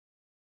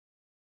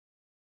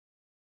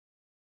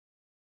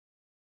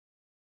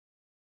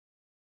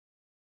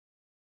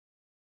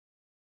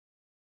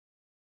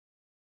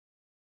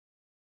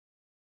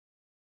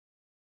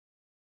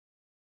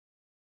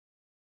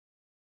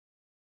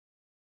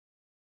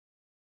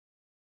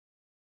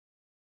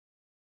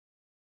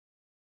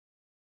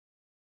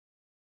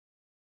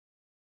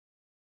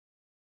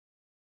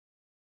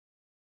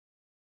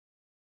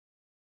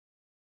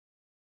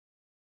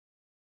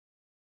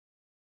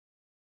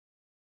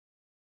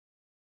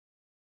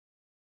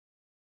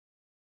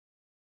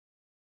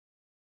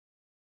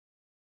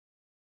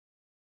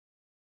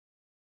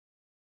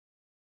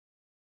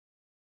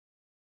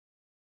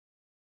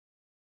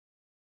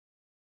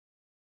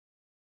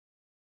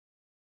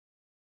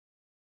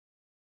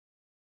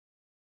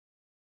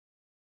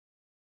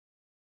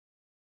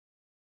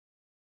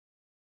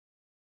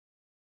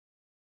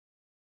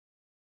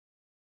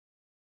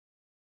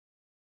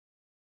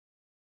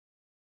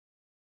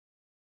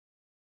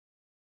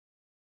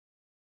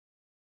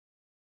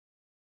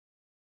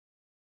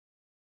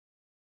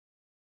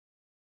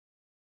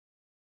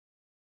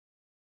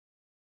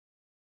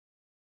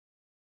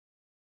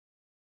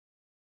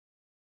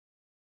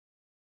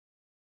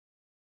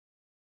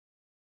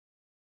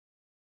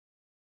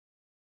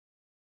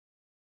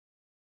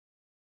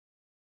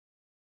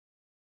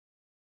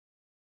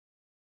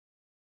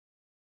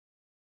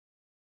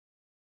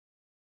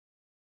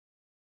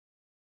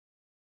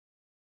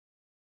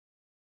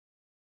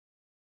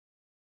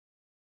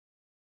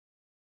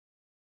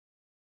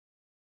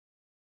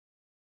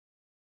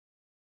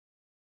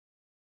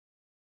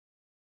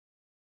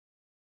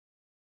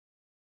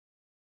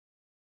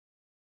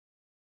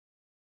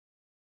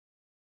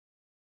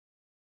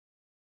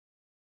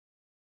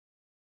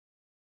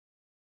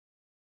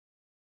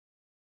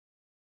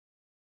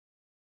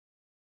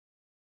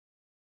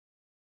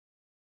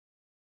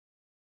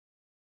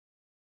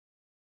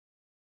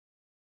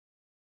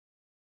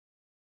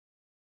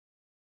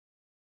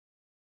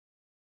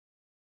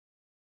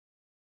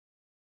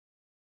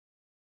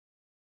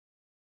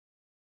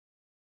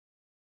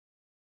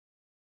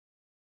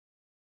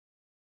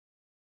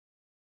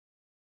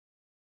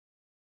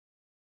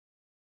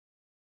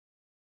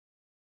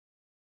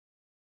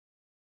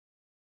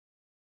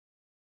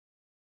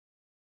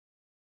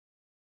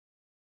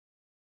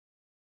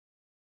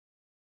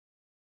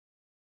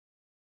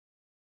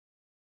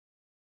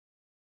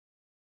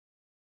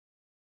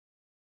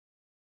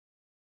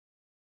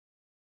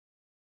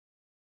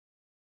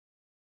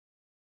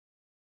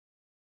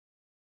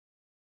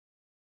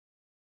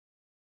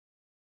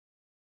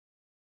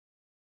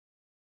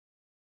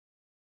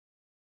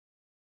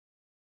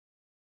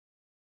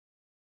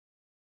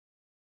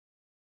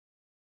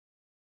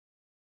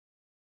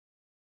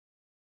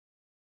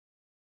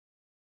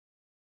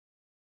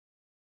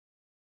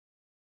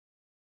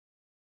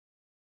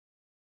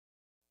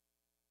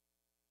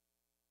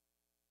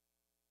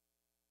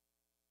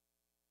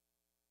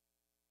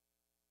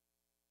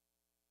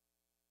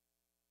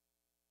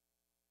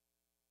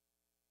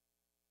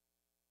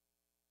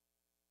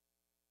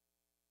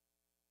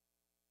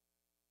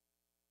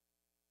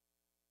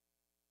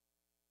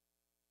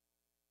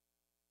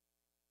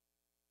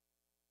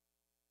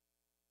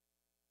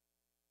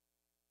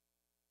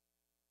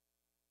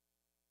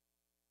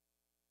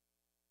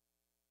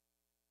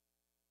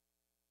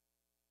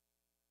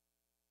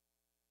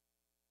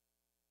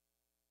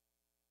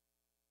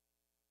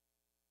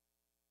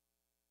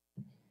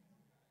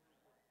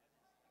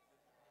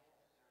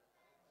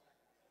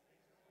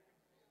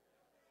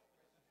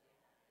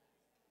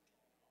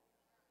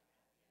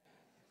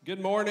Good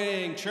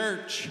morning,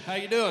 church. How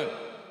you doing?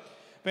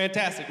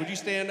 Fantastic. Would you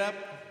stand up?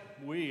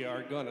 We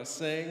are going to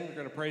sing. We're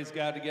going to praise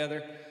God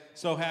together.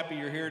 So happy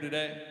you're here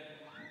today.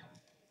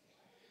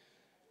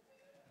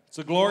 It's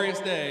a glorious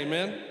day,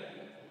 amen?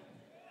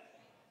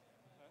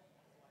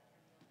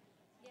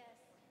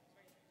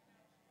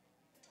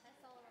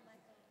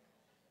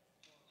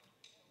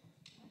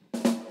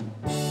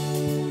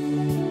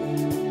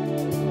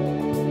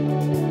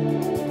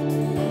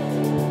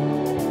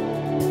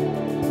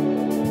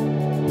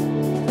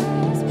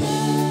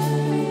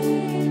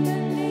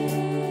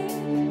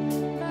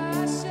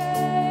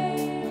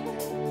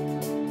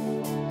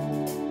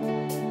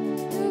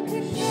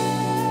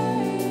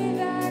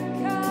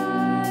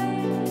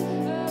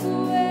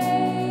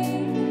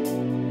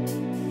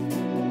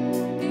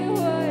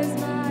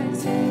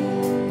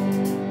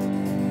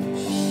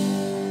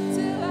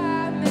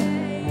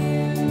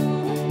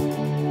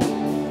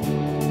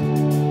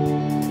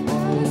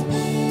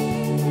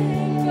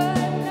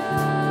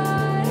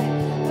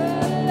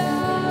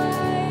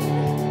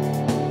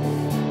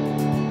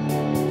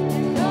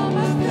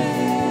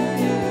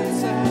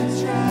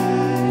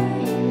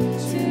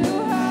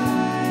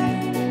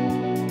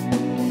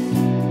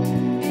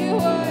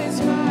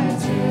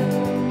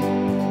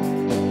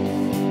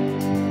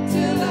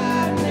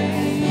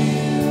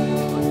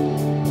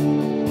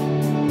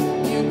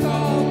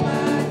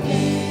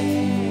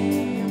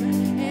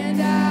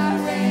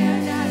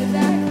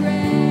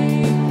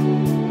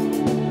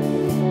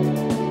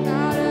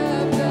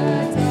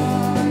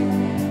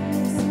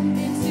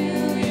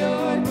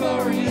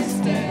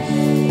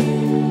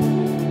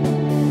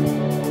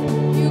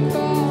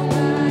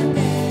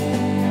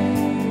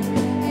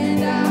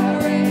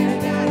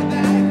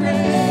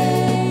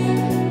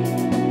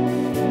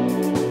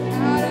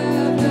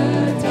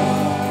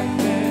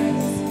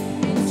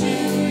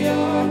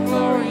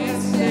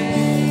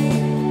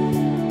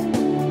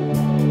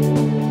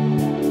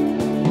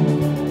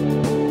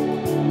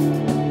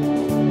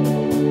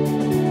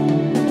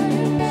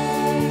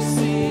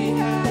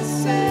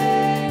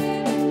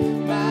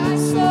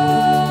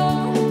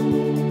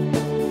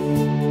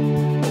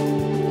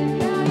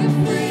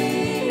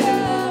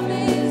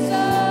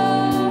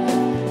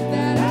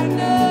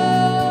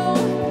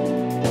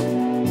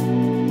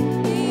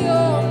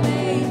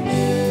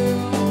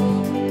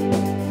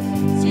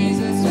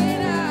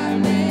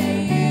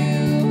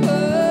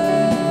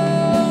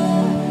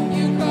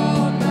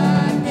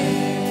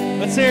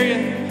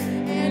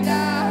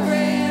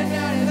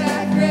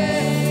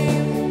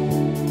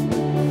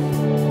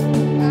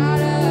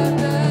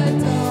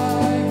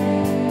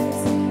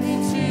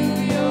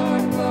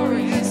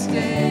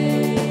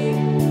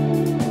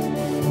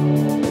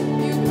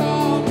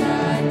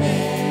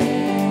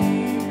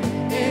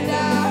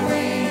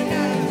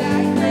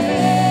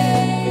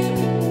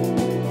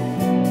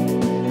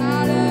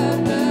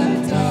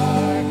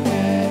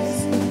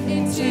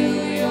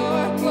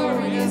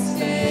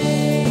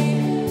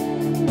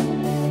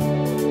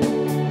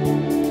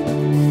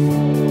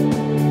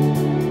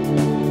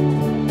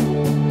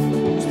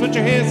 Put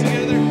your hands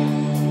together.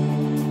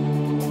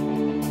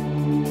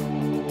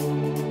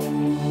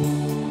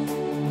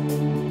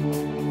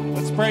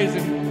 Let's praise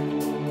Him.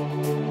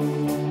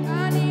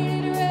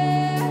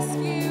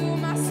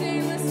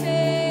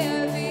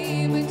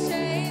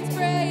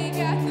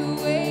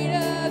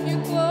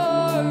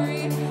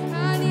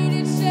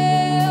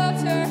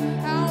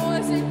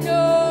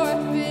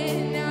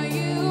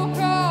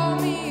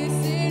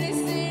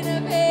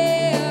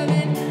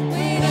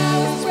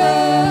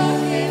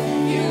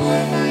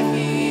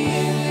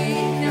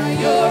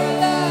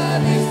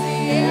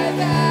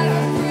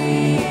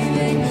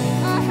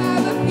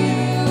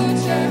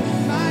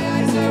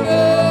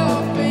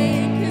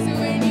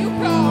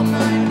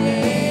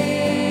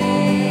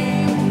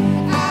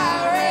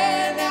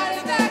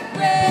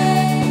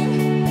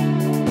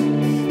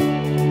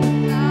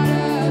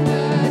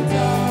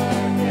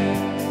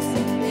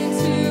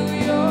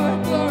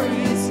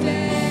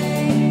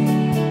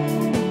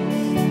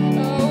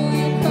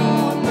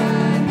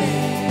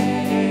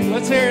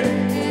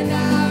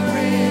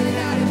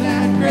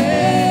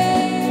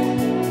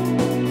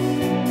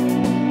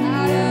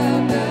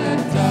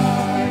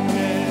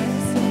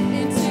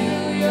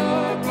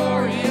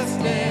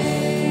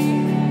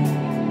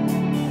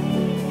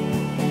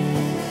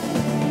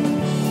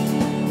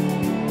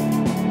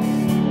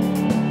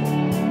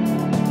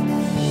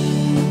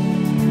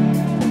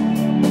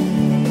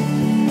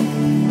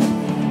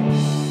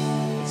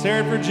 Let's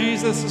hear it for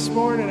Jesus this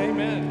morning.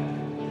 Amen.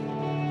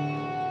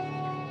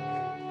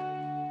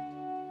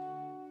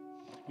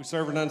 We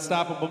serve an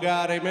unstoppable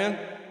God. Amen.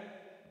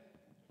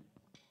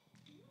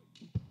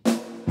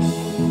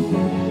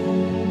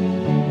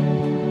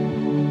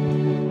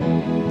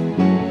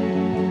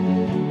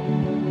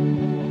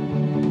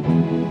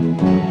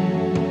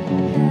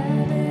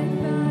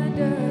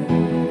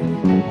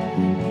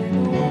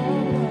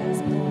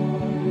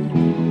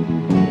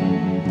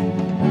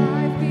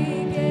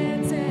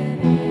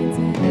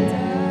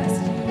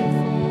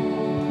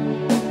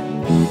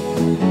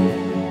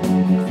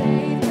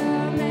 Faith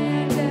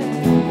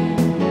commanded.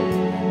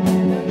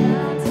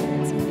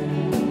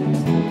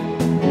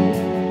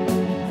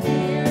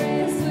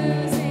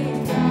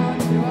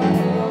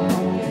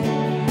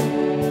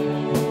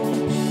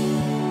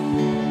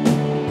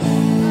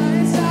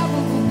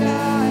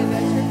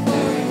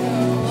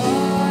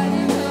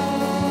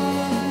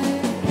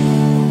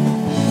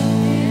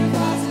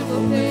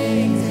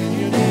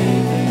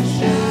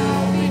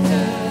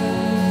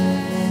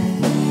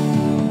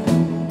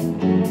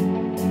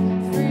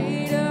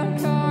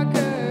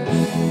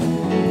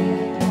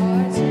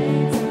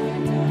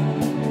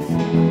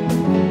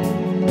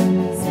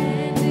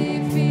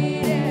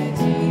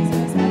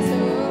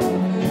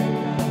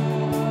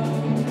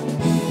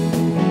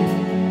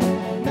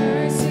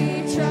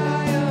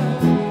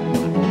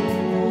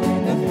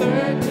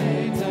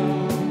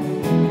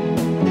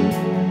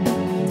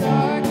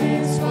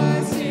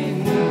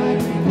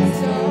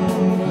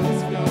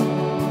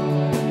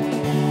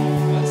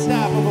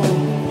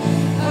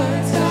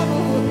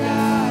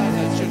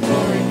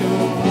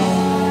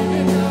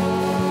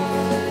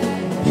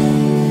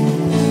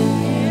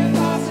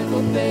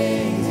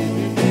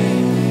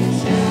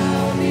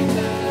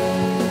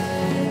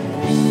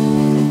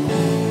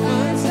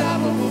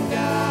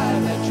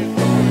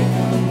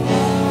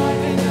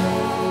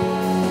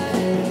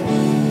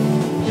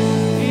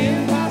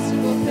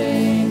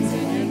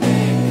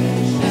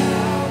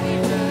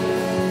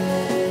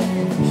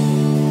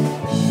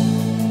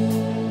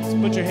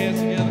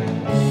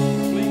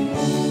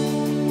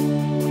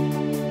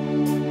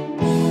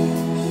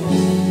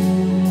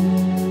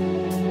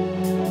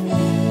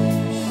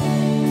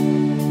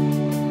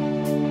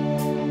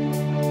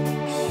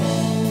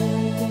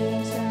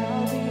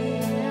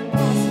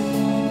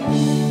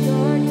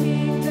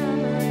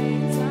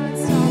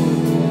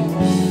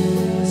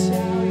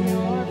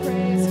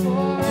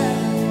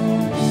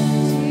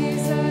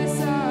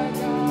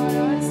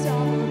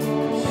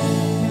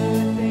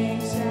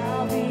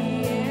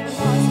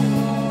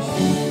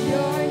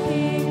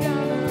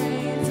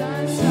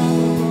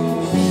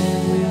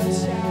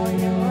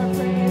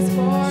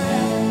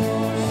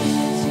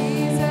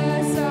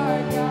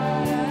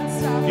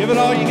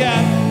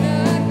 God.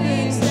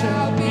 Nothing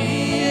shall be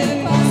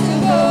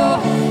impossible.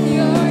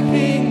 Your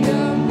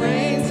kingdom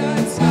reigns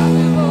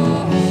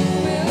unstoppable.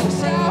 We'll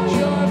shout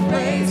your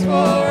praise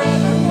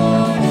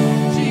forevermore.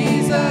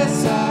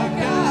 Jesus, our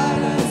God,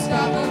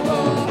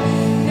 unstoppable.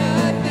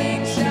 Nothing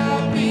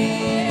shall be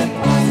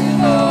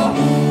impossible.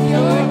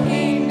 Your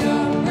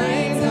kingdom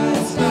reigns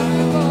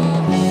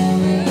unstoppable.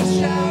 We'll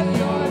shout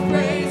your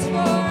praise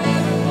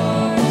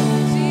forevermore.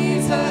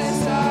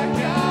 Jesus, our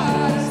God,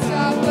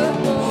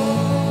 unstoppable.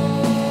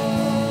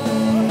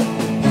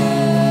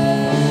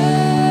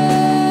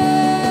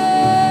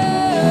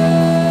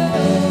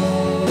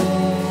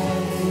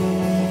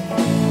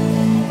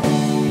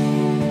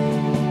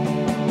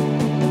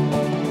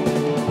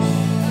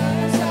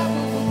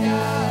 Unstoppable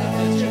God,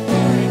 let your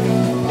glory go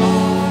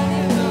on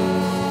and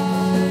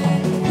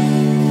on.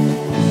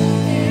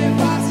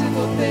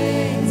 Impossible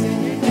things in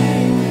your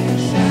name they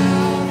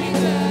shall be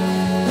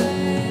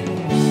done.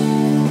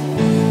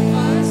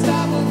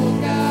 Unstoppable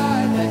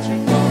God, let your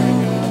glory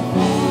go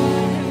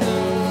on and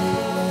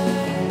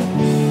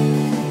on.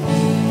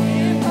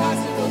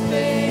 Impossible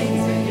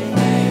things in your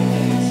name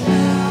they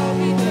shall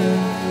be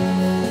done.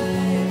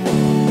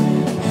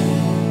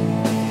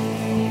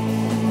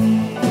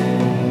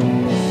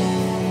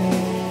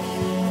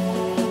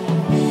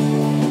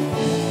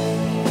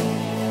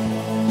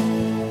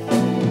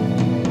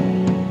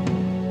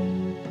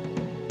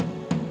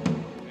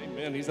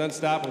 Amen. He's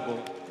unstoppable.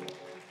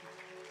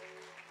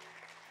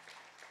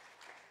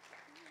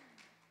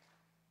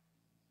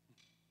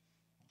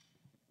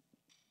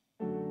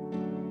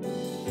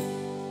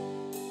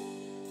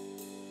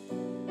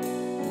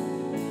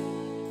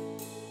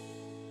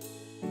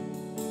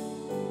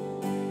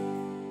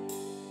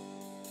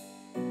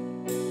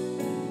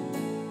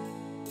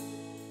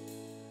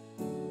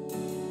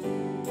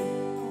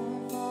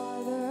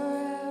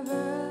 Father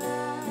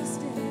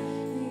everlasting,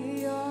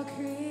 the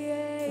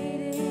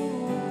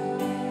all-creating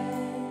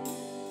one,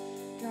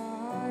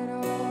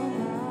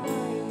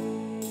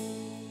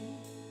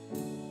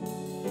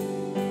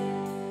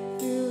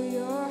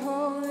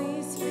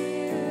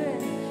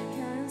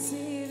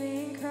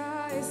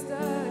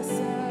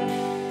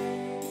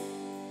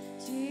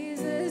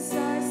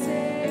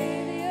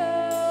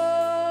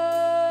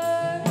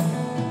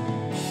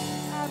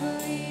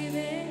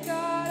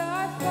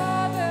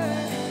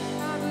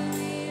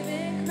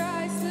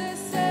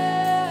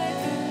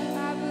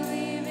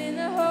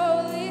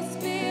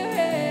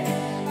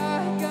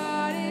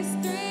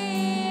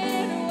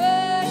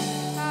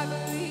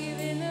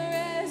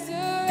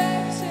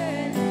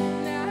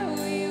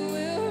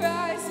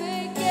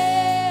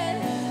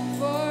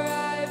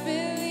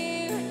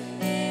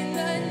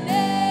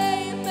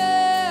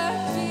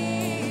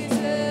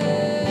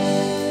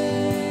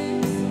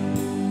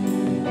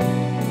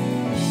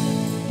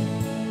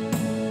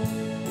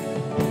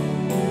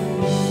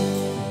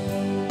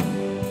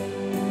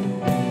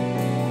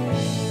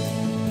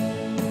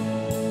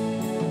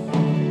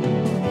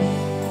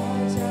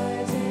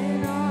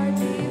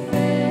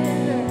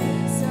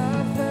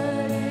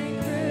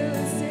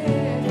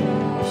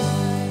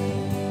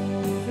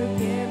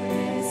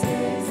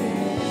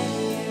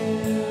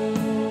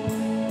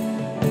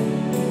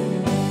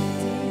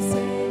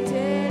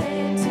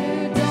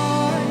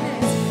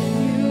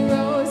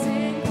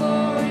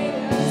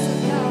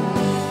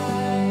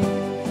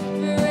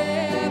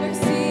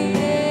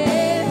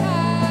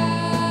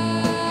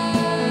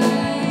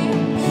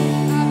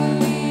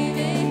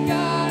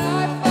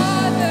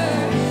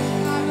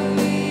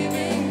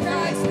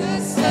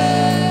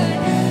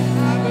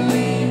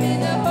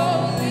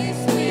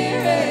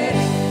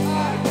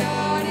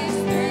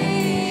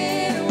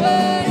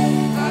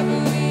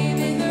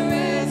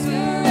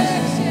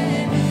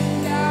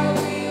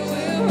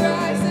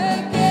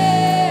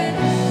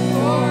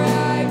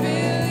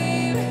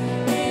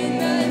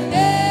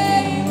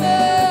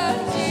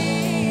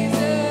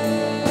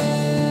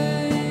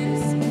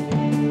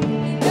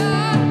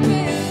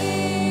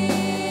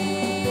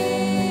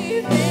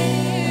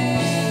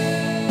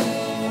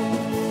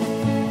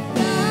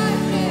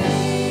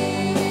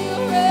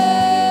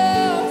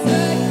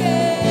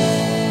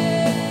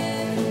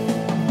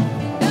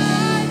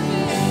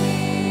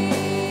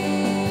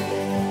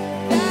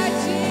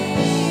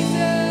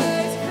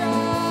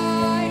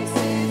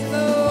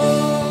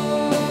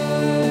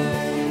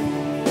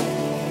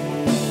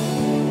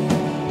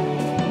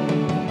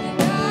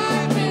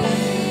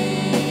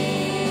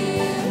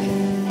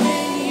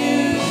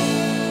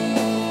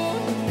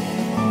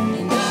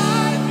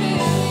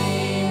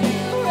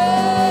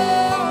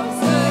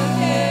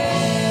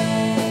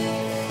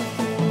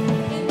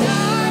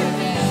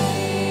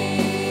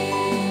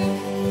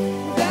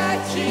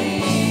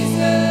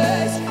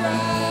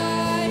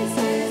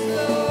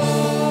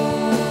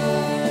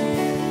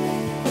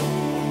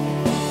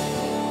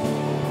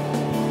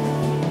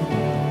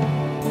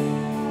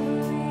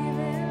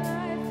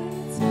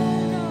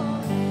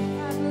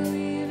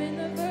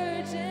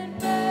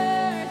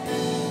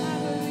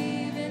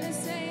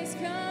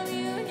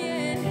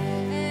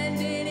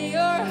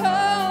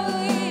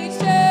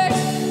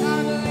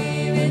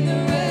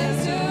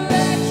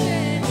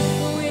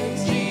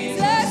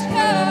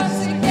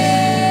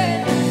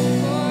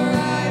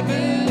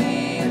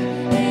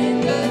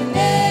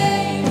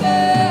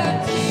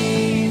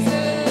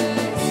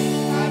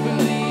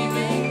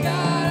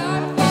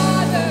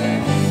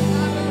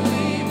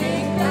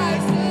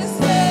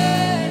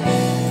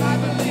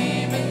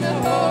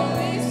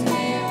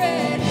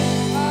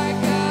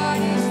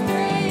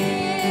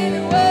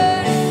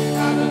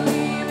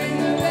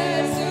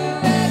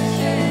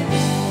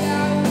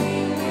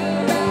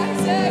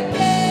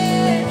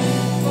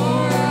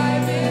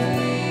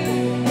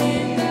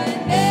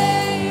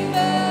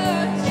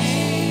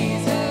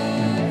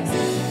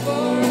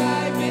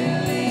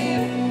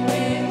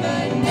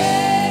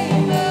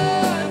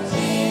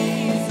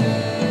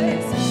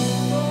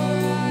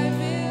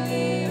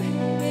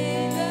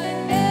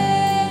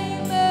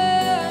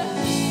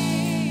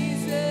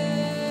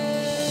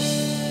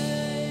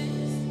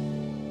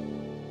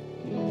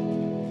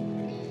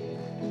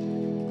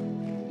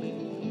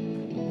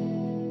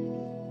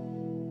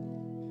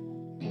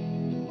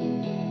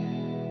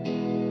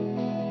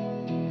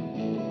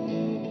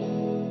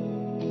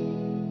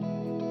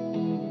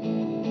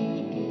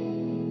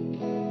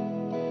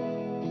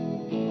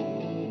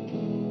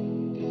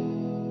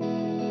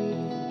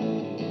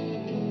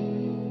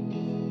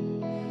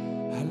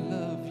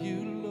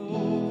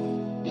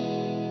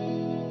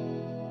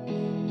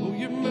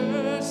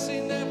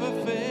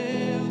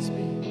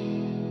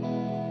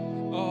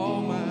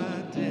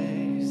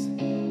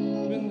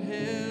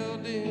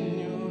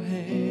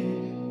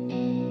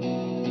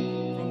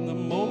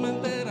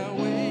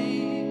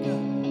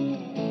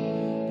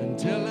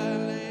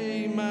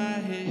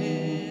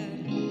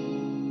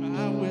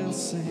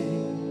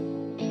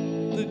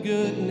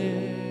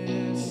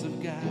 goodness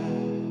of God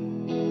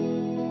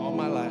all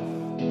my life.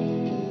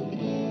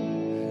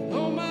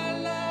 All my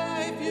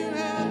life you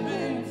have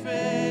been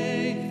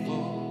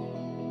faithful.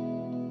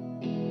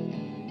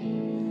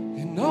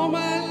 And all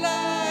my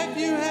life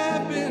you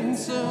have been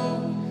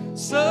so,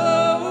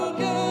 so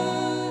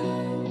good.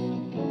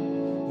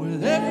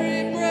 With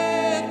every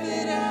breath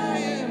that I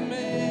am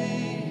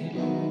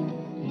able,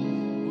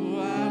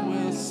 oh, I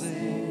will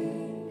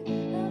sing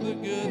the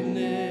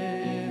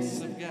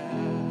goodness of God.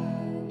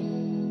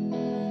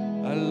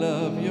 I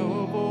love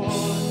your voice.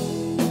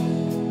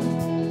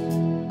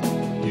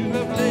 You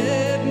have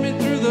led me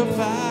through the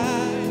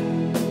fire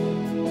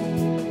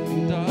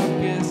and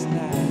darkest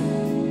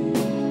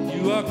night.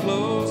 You are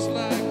close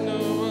like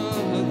no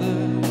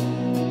other.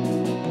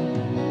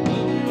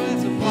 Love you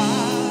as a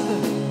father,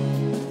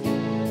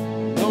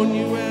 known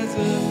you as a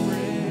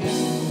friend.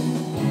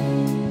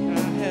 I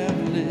have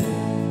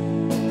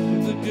lived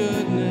with the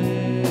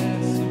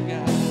goodness of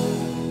God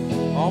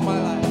all my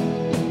life.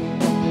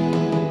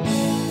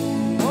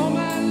 All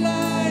my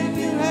life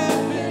you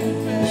have been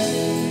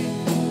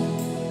faithful.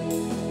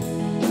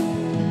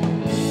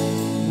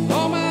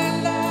 All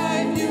my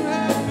life you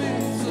have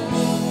been so,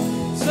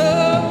 so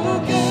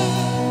good.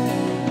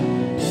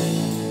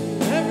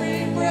 Every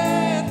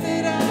breath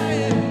that I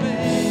am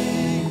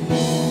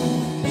able,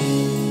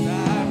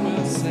 I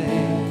will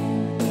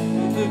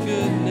sing the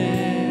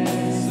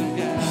goodness of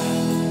God.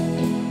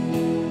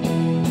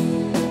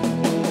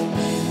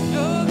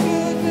 Your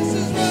goodness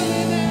is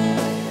running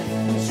out,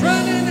 it's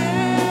running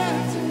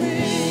after me.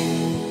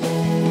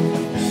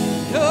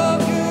 Your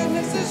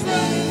goodness is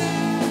running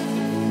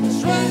out,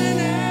 it's running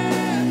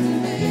after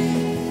me.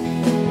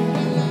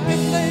 My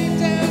life laid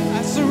down,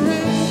 I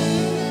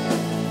surrender now,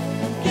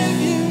 give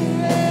you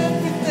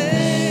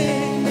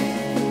everything.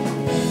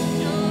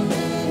 Your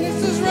goodness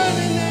is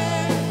running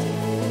out,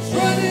 it's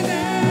running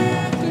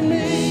after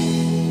me.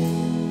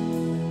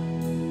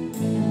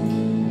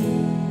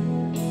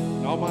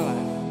 All my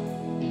life.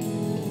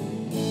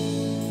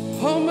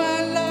 All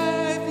my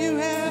life you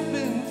have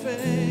been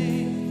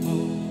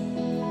faithful.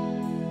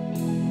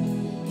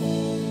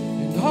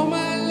 And all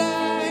my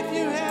life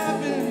you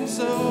have been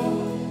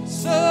so,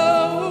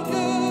 so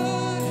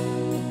good.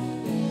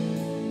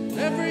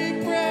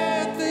 Every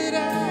breath that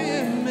I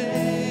am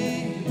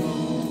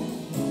able,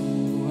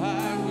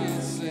 I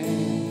will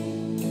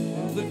sing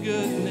of the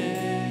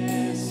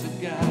goodness of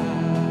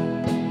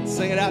God.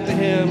 Sing it out to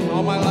Him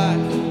all my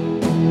life.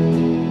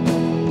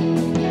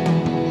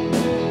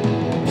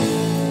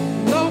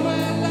 All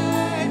my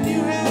life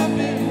you have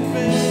been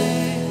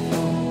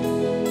faithful.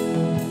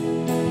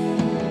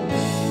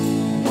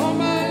 All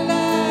my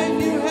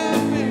life you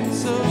have been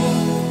so,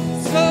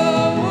 so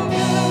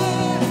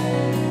good.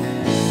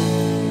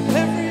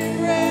 Every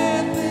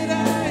breath that I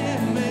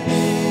am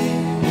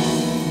able,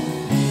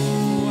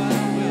 oh, I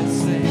will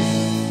sing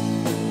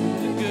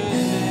the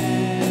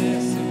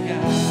goodness of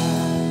God.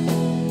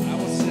 I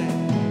will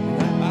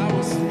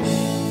sing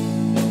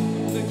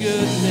the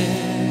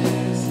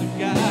goodness of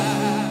God.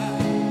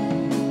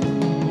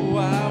 Oh, I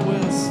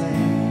will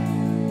sing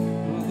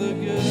the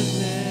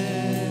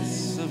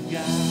goodness of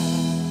God.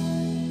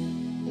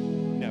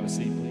 Now a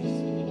seat, please.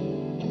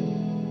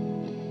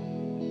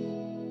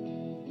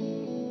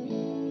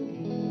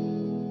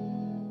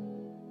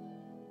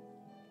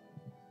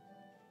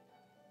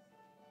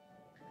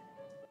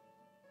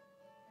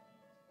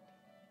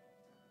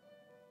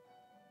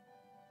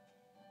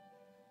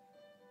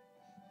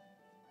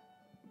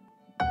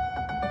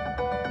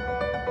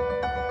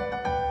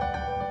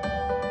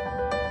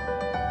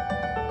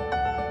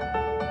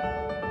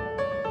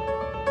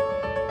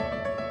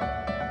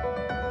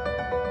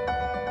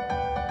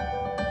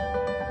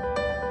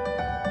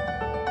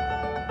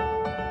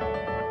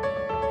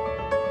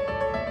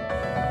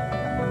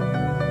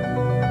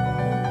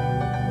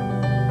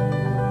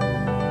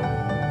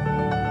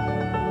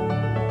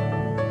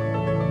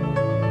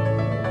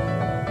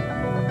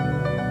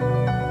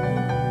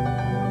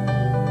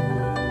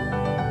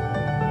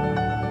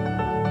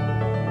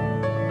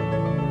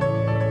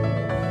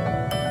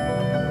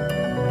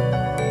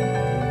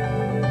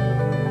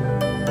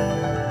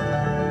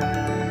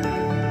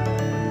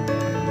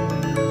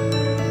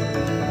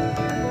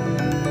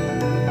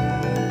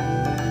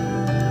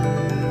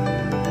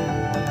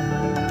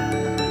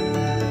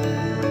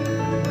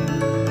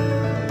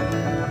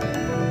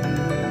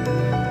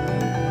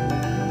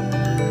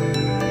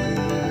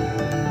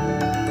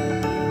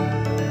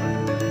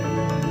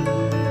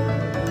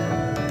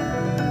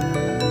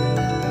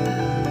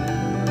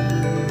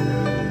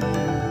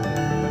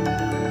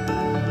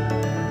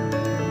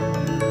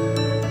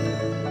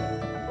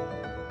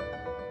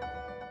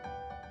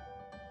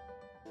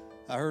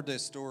 I heard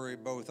this story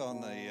both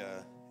on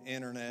the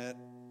internet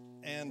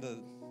and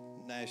the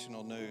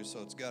national news,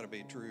 so it's got to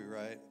be true,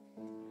 right?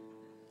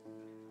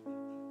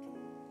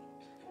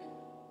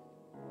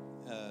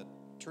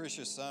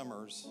 Tricia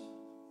Summers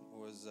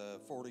was a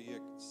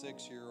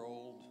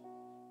 46-year-old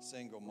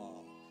single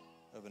mom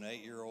of an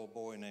 8-year-old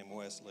boy named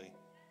Wesley.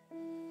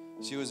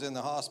 She was in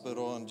the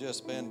hospital and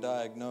just been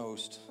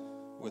diagnosed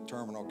with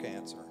terminal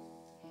cancer.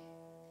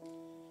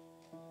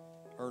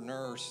 Her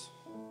nurse,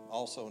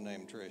 also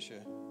named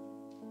Tricia,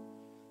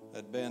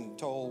 had been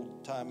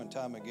told time and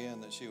time again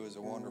that she was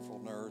a wonderful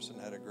nurse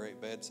and had a great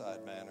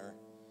bedside manner,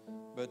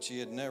 but she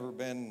had never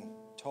been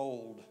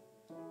told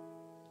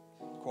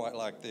quite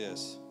like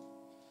this.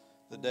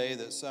 The day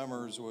that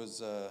Summers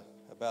was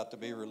about to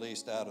be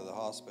released out of the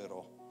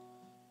hospital,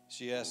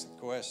 she asked the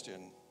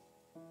question,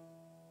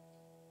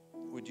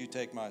 "Would you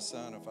take my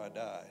son if I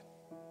die?"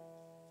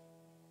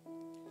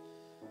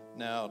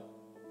 Now,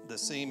 the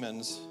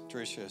Seamans,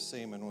 Tricia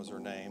Seaman was her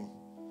name,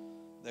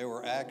 they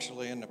were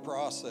actually in the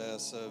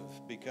process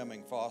of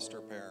becoming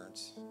foster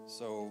parents.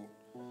 So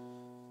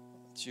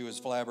she was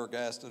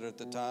flabbergasted at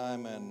the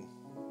time and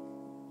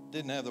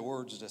didn't have the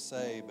words to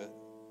say, but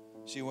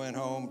she went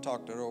home,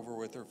 talked it over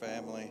with her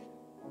family,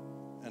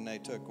 and they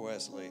took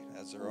Wesley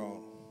as their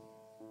own.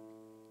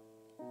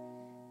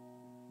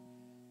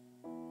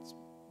 It's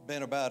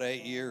been about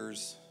 8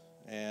 years,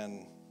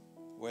 and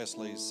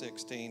Wesley's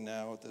 16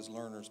 now with his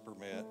learner's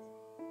permit.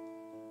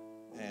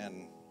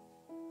 And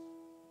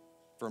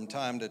from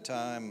time to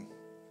time,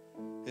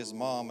 his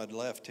mom had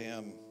left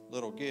him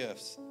little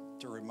gifts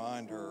to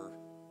remind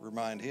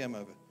him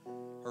of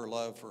her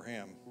love for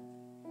him.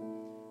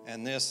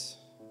 And this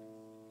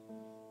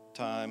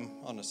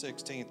time, on the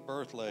 16th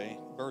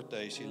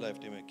birthday, she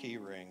left him a key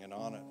ring, and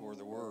on it were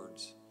the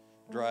words,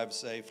 "Drive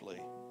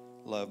safely,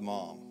 love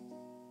Mom."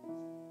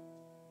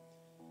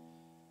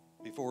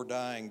 Before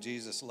dying,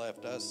 Jesus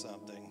left us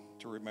something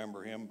to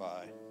remember him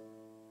by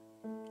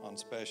on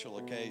special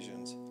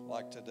occasions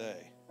like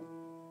today.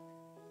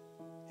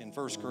 In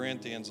 1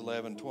 Corinthians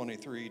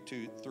 11:23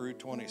 through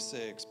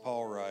 26,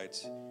 Paul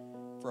writes,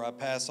 "For I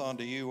pass on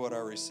to you what I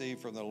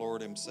received from the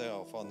Lord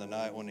himself. On the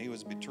night when he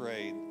was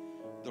betrayed,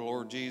 the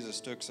Lord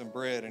Jesus took some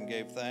bread and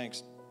gave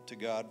thanks to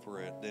God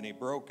for it. Then he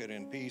broke it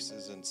in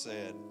pieces and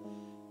said,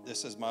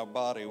 'This is my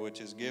body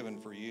which is given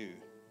for you.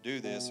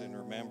 Do this in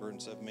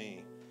remembrance of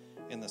me.'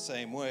 In the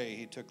same way,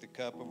 he took the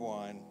cup of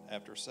wine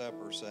after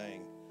supper,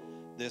 saying,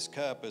 'This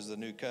cup is the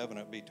new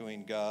covenant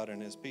between God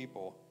and his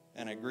people,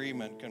 an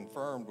agreement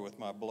confirmed with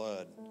my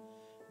blood.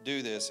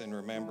 Do this in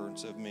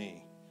remembrance of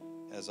me,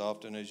 as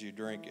often as you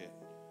drink it.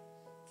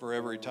 For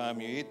every time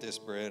you eat this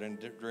bread and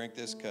drink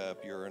this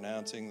cup, you're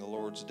announcing the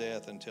Lord's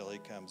death until he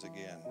comes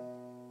again.'"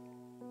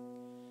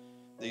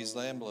 These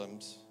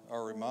emblems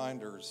are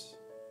reminders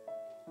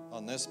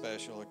on this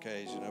special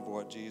occasion of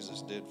what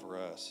Jesus did for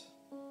us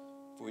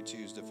if we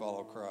choose to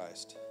follow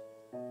Christ,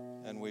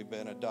 and we've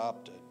been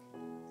adopted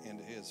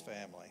into his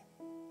family.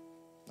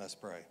 Let's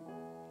pray.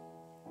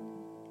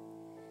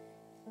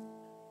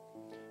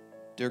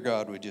 Dear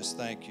God, we just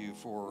thank you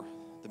for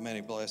the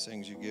many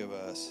blessings you give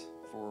us,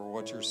 for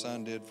what your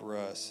Son did for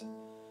us,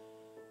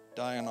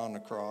 dying on the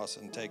cross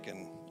and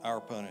taking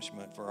our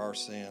punishment for our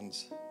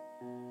sins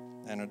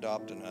and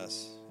adopting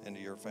us into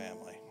your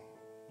family.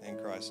 In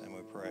Christ's name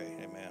we pray,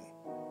 amen.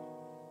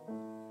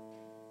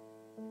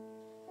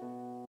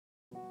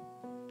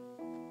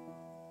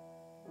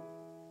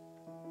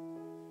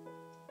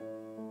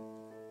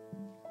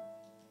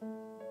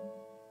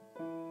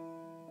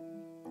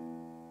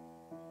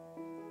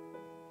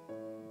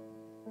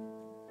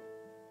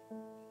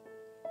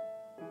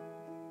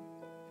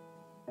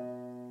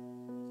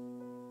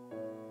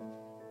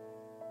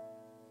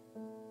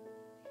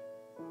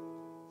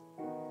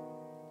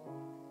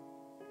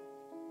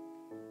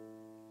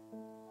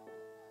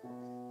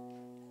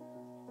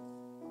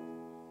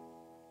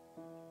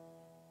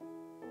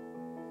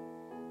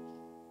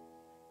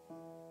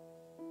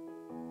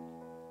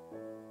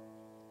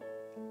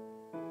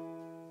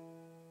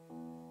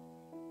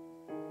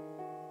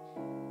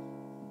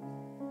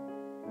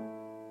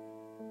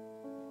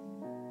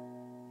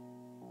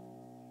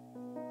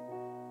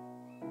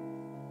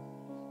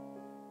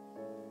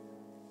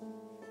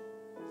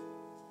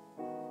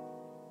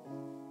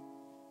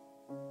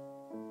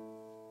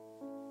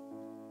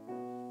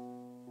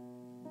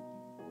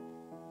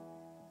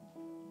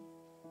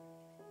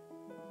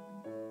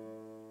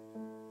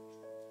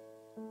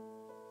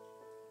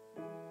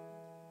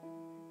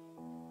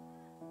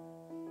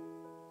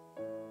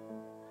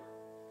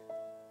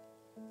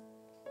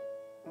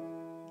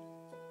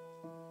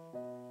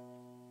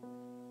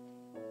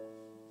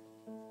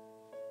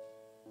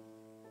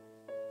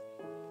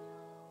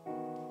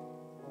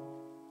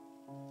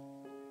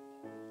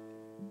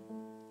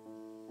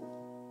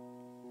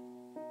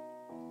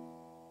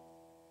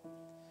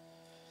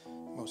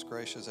 Most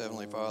gracious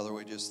Heavenly Father,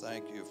 we just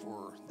thank you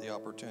for the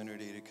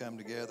opportunity to come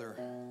together,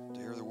 to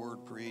hear the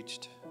word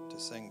preached, to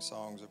sing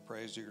songs of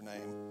praise to your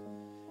name,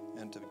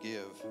 and to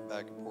give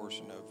back a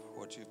portion of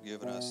what you've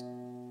given us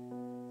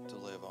to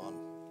live on.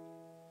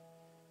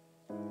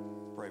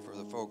 Pray for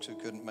the folks who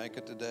couldn't make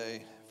it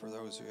today, for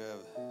those who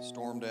have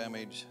storm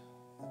damage,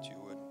 that you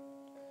would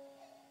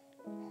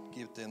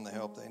give them the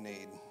help they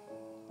need.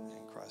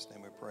 In Christ's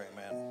name we pray,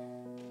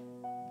 amen.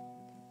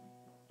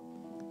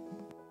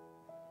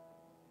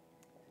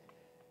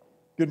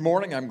 Good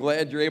morning. I'm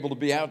glad you're able to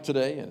be out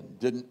today and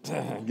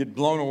didn't get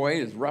blown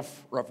away. It's a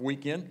rough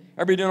weekend.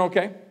 Everybody doing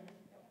okay?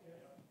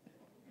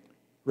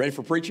 Ready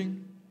for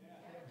preaching?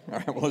 All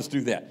right, well, let's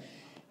do that.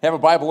 Have a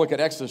Bible look at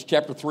Exodus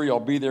chapter 3. I'll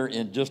be there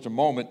in just a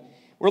moment.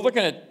 We're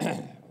looking at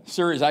a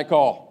series I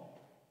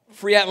call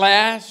Free at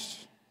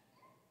Last.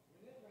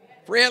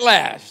 Free at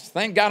last.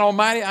 Thank God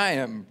Almighty, I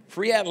am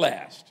free at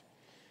last.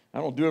 I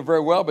don't do it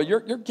very well, but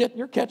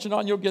you're catching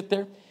on. You'll get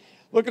there.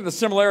 Look at the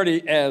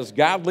similarity as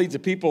God leads the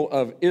people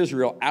of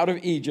Israel out of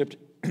Egypt,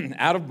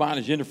 out of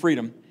bondage into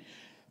freedom.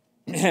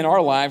 And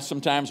our lives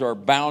sometimes are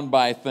bound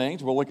by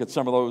things. We'll look at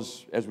some of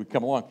those as we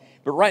come along.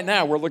 But right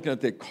now, we're looking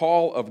at the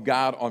call of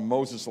God on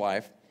Moses'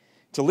 life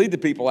to lead the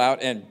people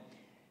out. And,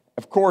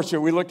 of course,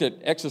 we looked at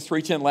Exodus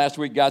 3:10 last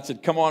week. God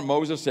said, come on,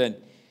 Moses.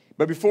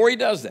 But before he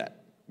does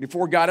that,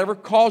 before God ever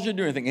calls you to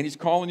do anything, and he's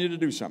calling you to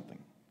do something,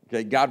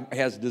 okay, God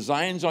has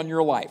designs on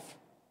your life.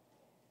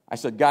 I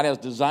said, God has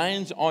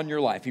designs on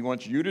your life. He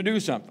wants you to do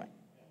something.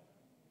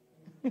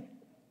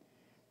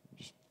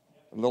 Just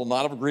a little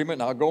nod of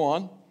agreement, and I'll go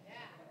on.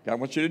 God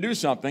wants you to do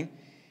something.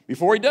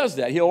 Before he does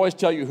that, he'll always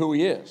tell you who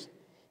he is.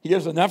 He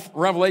gives enough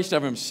revelation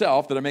of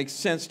himself that it makes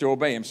sense to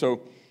obey him.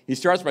 So he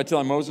starts by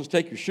telling Moses,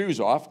 take your shoes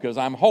off because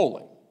I'm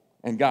holy,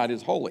 and God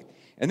is holy.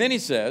 And then he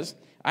says,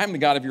 I'm the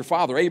God of your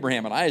father,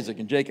 Abraham and Isaac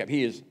and Jacob.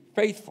 He is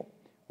faithful.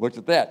 Looked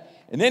at that.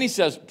 And then he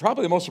says,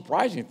 probably the most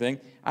surprising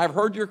thing, I've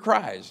heard your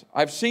cries.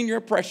 I've seen your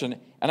oppression,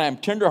 and I am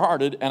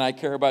tenderhearted, and I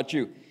care about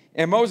you.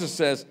 And Moses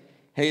says,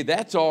 hey,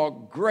 that's all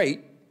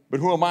great,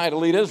 but who am I to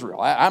lead Israel?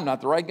 I'm not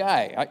the right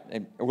guy.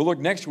 And we'll look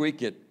next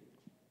week at,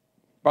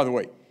 by the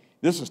way,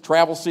 this is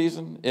travel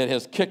season. It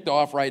has kicked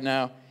off right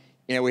now,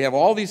 and we have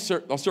all these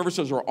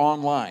services are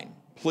online.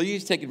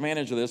 Please take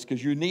advantage of this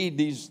because you need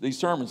these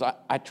sermons.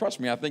 I trust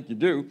me, I think you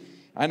do.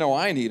 I know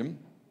I need them.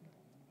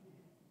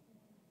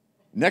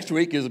 Next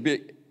week is a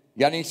bit,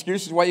 you got any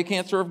excuses why you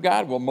can't serve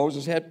God? Well,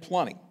 Moses had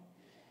plenty.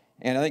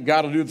 And I think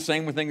God will do the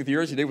same thing with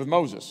yours he did with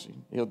Moses.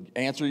 He'll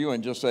answer you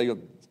and just say,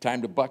 it's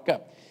time to buck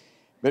up.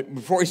 But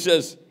before he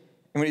says,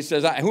 when he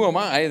says, who am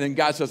I? Then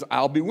God says,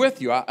 I'll be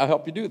with you. I'll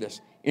help you do this.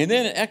 And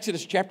then in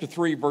Exodus chapter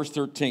 3, verse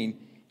 13,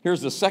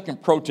 here's the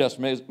second protest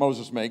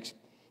Moses makes.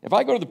 If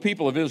I go to the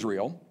people of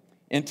Israel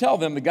and tell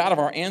them the God of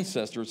our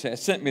ancestors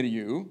has sent me to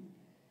you,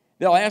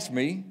 they'll ask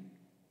me,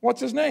 what's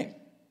his name?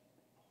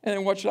 And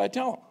then what should I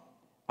tell them?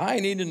 I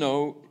need to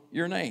know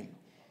your name.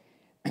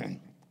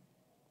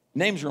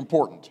 Names are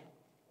important.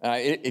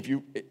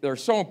 They're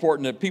so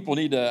important that people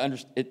need to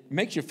understand. It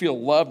makes you feel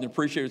loved and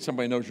appreciated when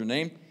somebody knows your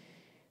name.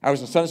 I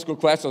was in Sunday school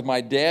class with my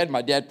dad.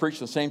 My dad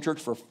preached in the same church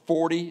for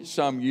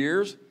 40-some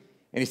years.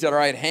 And he said, all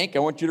right, Hank, I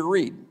want you to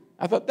read.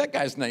 I thought, that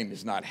guy's name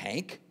is not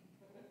Hank.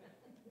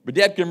 But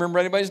Dad couldn't remember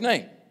anybody's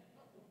name.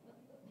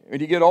 When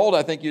you get old,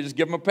 I think you just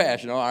give them a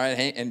pass. All right,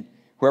 Hank. And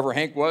whoever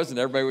Hank was and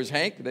everybody was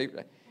Hank,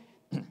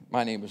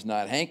 my name is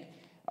not Hank.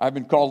 I've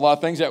been called a lot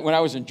of things. When I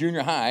was in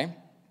junior high,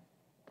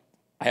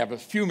 I have a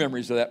few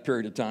memories of that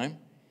period of time.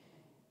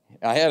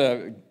 I had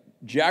a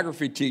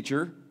geography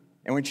teacher,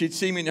 and when she'd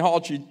see me in the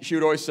hall, she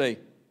would always say,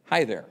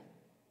 hi there.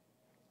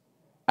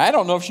 I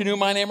don't know if she knew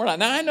my name or not.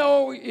 Now, I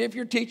know if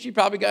you're teaching, you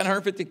probably got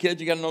 150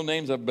 kids, you got to know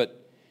names of,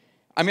 but,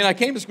 I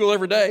came to school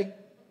every day,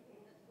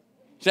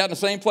 sat in the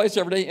same place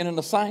every day in an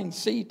assigned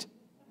seat,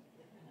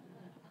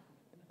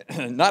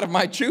 not of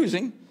my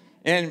choosing,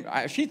 and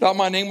she thought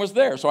my name was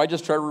there, so I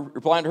just tried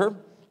replying to her,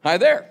 hi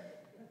there.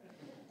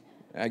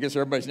 I guess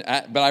everybody's,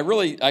 but I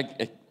really,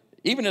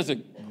 even as a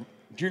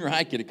junior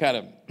high kid, it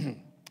kind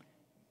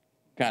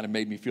of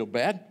made me feel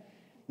bad.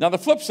 Now, the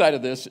flip side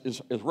of this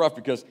is rough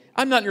because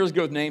I'm not near as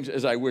good with names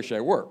as I wish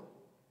I were.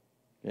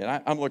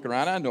 And I'm looking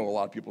around, I know a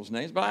lot of people's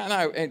names,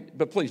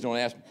 but please don't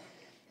ask me.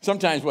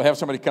 Sometimes we'll have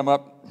somebody come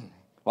up,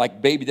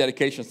 like baby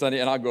dedication Sunday,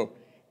 and I'll go,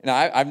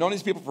 I've known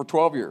these people for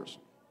 12 years.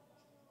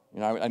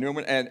 I knew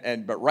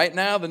them, but right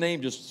now the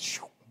name just,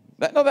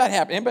 that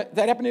happened. That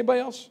happened to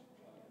anybody else?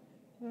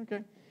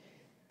 Okay.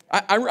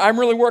 I'm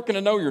really working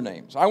to know your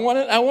names. I want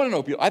to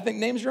know people. I think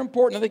names are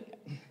important.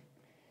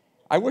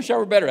 I wish I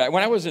were better at it.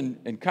 When I was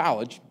in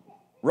college,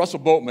 Russell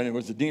Boatman, who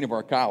was the dean of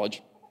our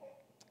college,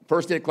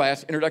 first day of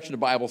class, Introduction to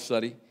Bible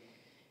Study,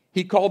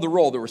 he called the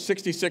roll. There were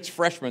 66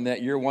 freshmen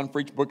that year, one for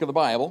each book of the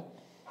Bible,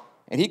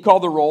 and he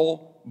called the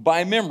roll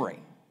by memory.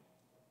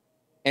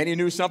 And he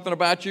knew something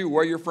about you,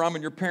 where you're from,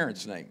 and your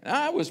parents' name. And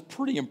I was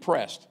pretty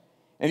impressed.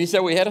 And he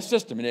said we had a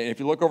system. And if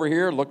you look over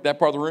here, look that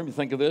part of the room, you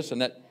think of this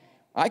and that.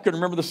 I couldn't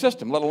remember the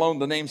system, let alone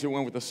the names that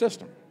went with the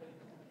system.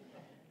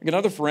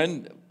 Another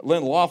friend,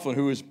 Lynn Laughlin,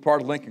 who was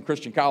part of Lincoln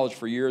Christian College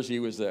for years. He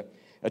was a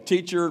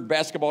teacher,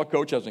 basketball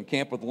coach. I was in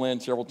camp with Lynn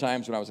several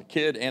times when I was a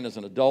kid and as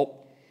an adult.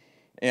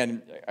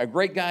 And a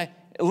great guy.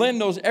 Lynn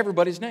knows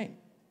everybody's name.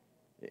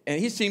 And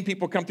he's seen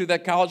people come through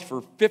that college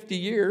for 50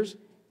 years.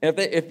 And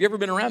if you've ever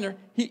been around there,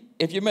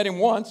 if you met him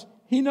once,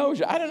 he knows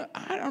you. I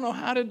don't know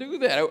how to do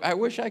that. I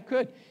wish I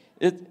could.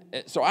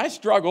 So I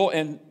struggle,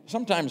 and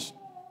sometimes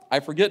I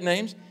forget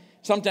names.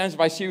 Sometimes if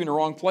I see you in the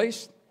wrong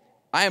place,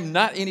 I am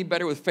not any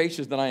better with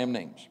faces than I am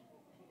names.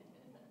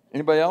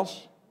 Anybody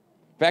else?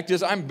 Fact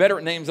is, I'm better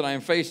at names than I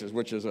am faces,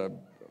 which is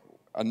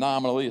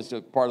anomaly. It's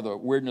a part of the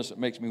weirdness that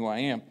makes me who I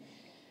am.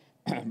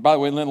 By the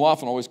way, Lynn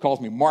Laughlin always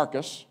calls me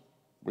Marcus,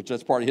 which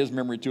that's part of his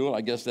memory tool.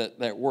 I guess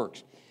that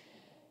works.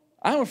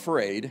 I'm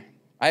afraid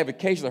I have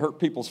occasionally hurt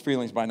people's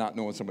feelings by not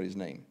knowing somebody's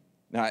name.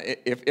 Now,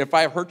 if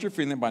I hurt your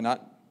feeling by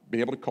not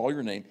being able to call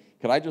your name,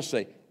 could I just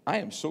say, I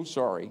am so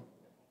sorry,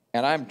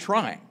 and I'm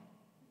trying,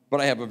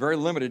 but I have a very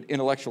limited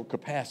intellectual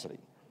capacity.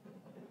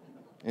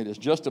 It is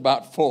just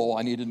about full.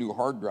 I need a new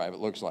hard drive, it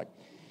looks like.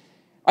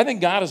 I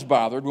think God is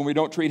bothered when we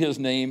don't treat his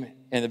name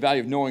and the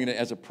value of knowing it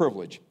as a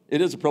privilege.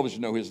 It is a privilege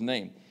to know his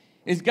name.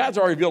 And God's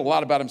already revealed a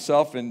lot about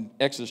himself in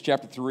Exodus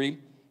chapter 3,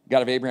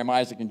 God of Abraham,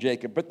 Isaac, and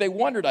Jacob. But they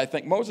wondered, I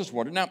think, Moses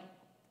wondered. Now,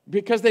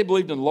 because they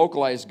believed in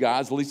localized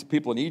gods, at least the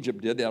people in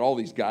Egypt did. They had all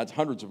these gods,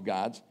 hundreds of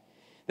gods.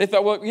 They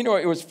thought, well, you know,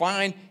 it was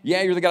fine.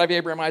 Yeah, you're the God of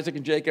Abraham, Isaac,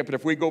 and Jacob, but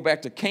if we go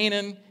back to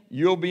Canaan,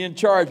 you'll be in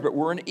charge. But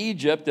we're in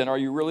Egypt, and are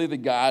you really the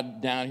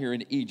God down here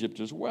in Egypt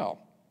as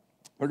well?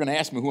 They're going to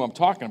ask me who I'm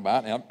talking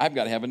about, and I've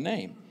got to have a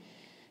name.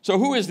 So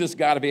who is this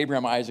God of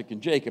Abraham, Isaac,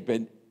 and Jacob?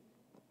 And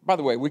by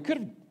the way,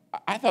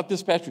 I thought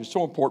this passage was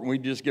so important,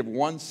 we'd just give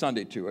one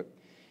Sunday to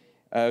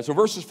it. So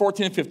verses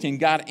 14 and 15,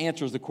 God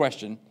answers the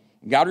question.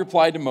 God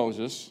replied to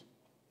Moses,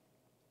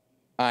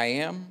 I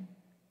am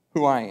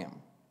who I am.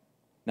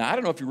 Now, I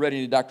don't know if you read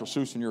any Dr.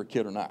 Seuss when you were a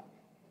kid or not,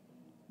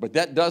 but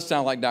that does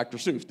sound like Dr.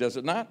 Seuss, does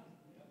it not?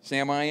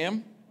 Sam, I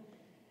am.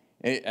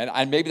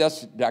 And maybe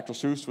that's Dr.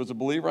 Seuss was a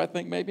believer, I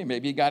think, maybe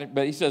he got it.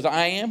 But he says,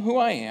 I am who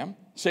I am.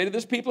 Say to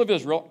this people of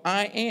Israel,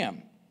 I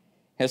am,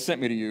 has sent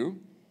me to you.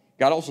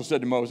 God also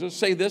said to Moses,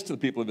 say this to the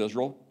people of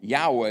Israel,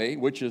 Yahweh,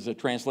 which is a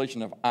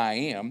translation of I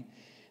am,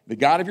 the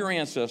God of your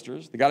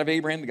ancestors, the God of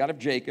Abraham, the God of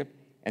Jacob,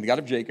 and the God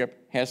of Jacob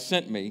has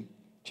sent me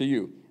to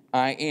you.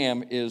 I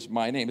am is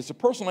my name. It's a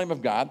personal name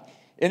of God,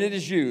 and it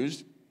is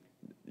used,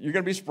 you're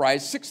going to be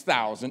surprised,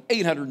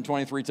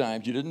 6,823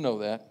 times. You didn't know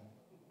that.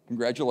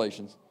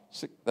 Congratulations.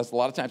 That's a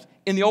lot of times.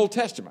 In the Old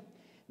Testament,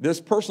 this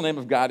personal name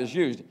of God is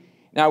used.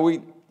 Now,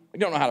 we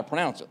don't know how to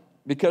pronounce it,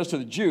 because to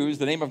the Jews,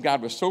 the name of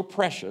God was so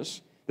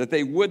precious that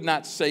they would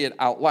not say it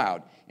out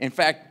loud. In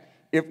fact,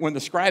 when the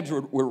scribes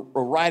were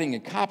writing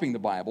and copying the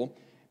Bible,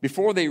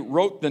 before they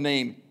wrote the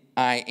name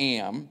I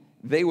am,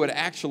 they would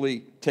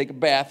actually take a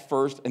bath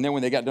first, and then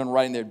when they got done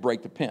writing, they'd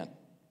break the pen.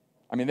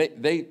 I mean,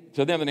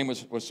 to them, the name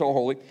was so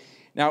holy.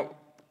 Now,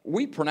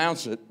 we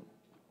pronounce it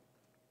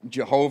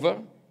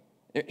Jehovah.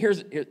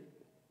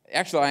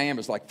 Actually, I am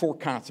is like 4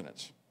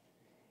 consonants.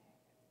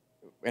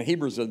 And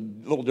Hebrew is a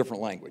little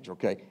different language,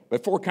 okay?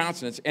 But 4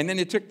 consonants, and then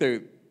they took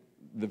the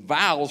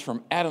vowels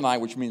from Adonai,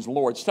 which means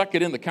Lord, stuck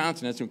it in the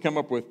consonants, and come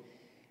up with,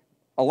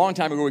 a long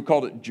time ago we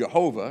called it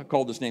Jehovah,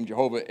 called this name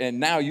Jehovah, and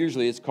now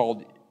usually it's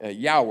called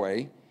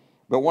Yahweh,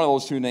 but one of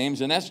those 2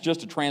 names, and that's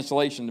just a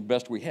translation, the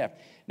best we have.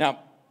 Now,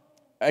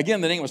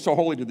 again, the name was so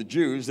holy to the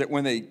Jews that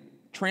when they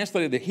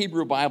translated the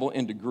Hebrew Bible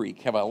into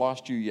Greek, have I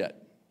lost you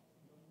yet?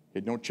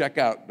 Okay, don't check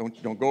out,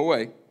 don't go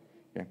away.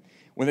 Okay.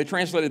 When they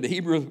translated the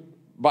Hebrew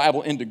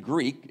Bible into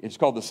Greek, it's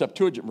called the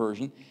Septuagint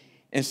version,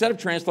 instead of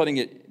translating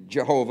it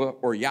Jehovah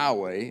or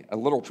Yahweh, a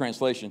literal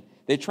translation,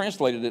 they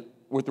translated it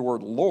with the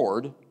word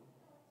Lord,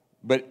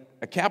 but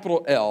a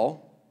capital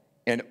L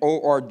and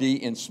O-R-D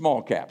in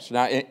small caps.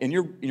 Now, in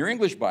your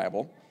English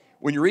Bible,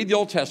 when you read the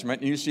Old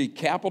Testament and you see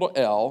capital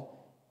L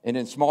and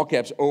in small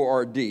caps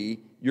O-R-D,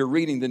 you're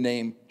reading the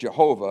name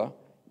Jehovah,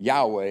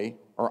 Yahweh,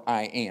 or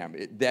I am.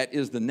 That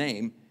is the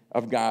name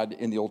of God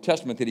in the Old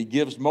Testament that he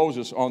gives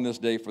Moses on this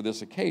day for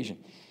this occasion.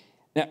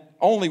 Now,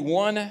 only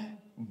one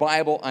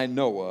Bible I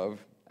know of,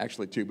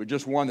 actually 2, but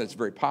just one that's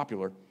very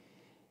popular,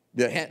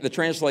 that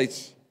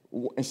translates,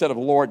 instead of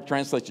Lord,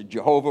 translates to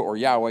Jehovah or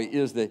Yahweh,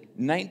 is the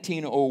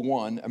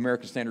 1901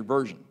 American Standard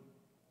Version.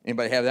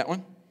 Anybody have that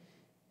one?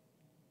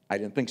 I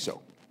didn't think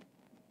so.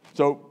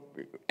 So,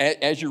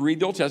 as you read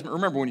the Old Testament,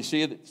 remember when you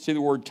see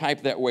the word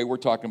typed that way, we're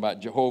talking about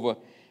Jehovah,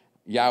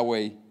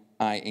 Yahweh,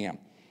 I am.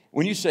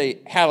 When you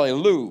say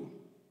hallelujah,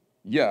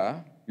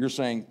 you're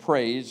saying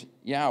praise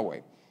Yahweh.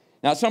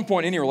 Now, at some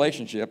point in any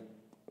relationship,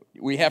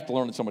 we have to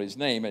learn somebody's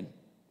name. And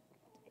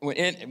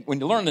when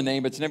you learn the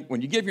name,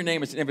 when you give your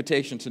name, it's an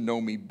invitation to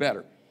know me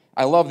better.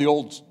 I love the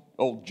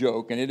old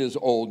joke, and it is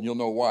old, and you'll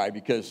know why.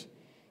 Because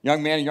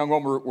young man and young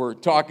woman were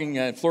talking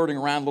and flirting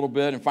around a little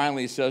bit, and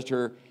finally he says to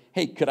her,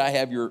 hey, could I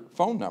have your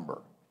phone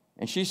number?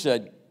 And she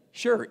said,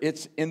 sure,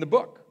 it's in the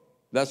book.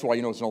 That's why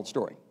you know it's an old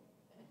story,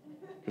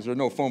 because there's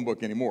no phone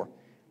book anymore.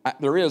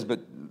 There is,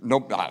 but no,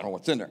 I don't know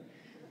what's in there.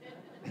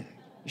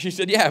 She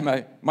said,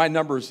 yeah, my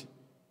number's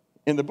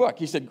in the book.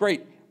 He said,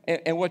 great,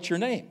 and what's your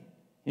name?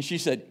 And she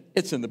said,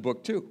 it's in the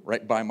book too,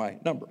 right by my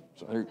number.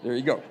 So there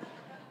you go.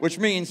 Which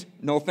means,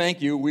 no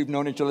thank you, we've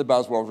known each other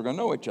about as well as we're going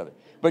to know each other.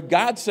 But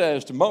God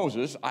says to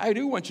Moses, I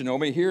do want you to know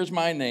me, here's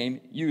my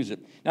name, use it.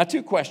 Now,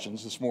 2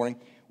 questions this morning.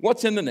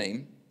 What's in the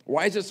name?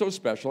 Why is it so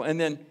special? And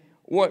then,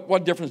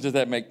 what difference does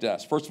that make to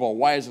us? First of all,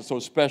 why is it so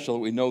special that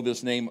we know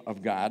this name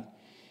of God?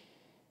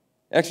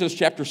 Exodus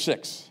chapter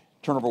 6.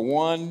 Turn over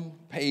 1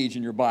 page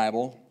in your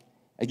Bible.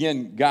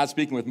 Again, God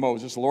speaking with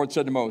Moses. The Lord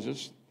said to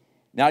Moses,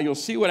 now you'll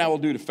see what I will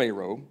do to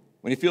Pharaoh.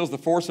 When he feels the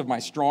force of my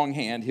strong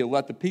hand, he'll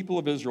let the people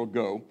of Israel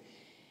go.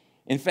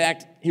 In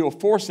fact, he will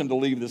force them to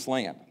leave this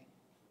land.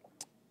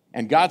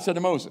 And God said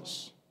to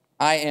Moses,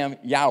 I am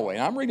Yahweh.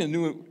 And I'm reading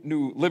the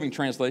New Living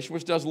Translation,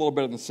 which does a little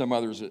better than some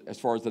others as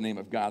far as the name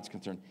of God's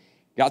concerned.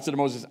 God said to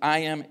Moses, I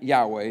am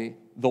Yahweh,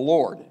 the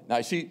Lord. Now,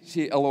 you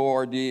see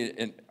L-O-R-D,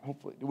 and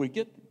hopefully,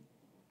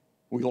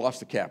 we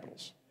lost the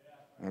capitals.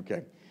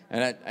 Okay.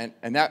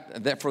 And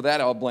that for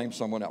that, I'll blame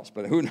someone else.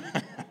 But who knows?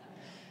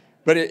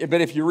 But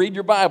if you read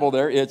your Bible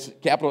there, it's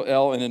capital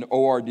L and an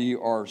O-R-D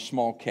are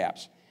small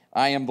caps.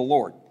 I am the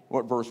Lord.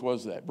 What verse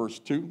was that? Verse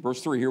 2?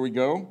 Verse 3, here we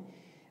go.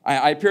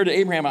 I appeared to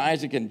Abraham,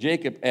 Isaac, and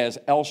Jacob as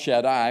El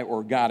Shaddai,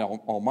 or God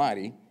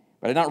Almighty,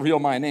 but I did not reveal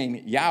my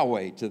name,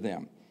 Yahweh, to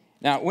them.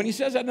 Now, when he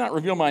says I did not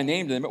reveal my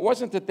name to them, it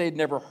wasn't that they'd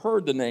never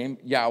heard the name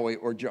Yahweh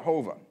or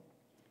Jehovah.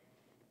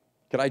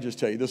 Could I just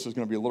tell you, this is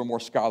going to be a little more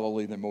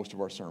scholarly than most of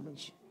our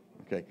sermons.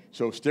 Okay,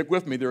 so stick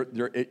with me.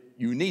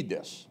 You need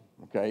this.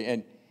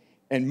 Okay,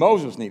 and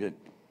Moses needed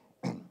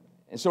it.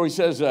 And so he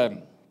says,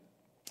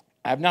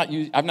 I've not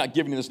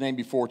given you this name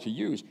before to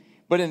use.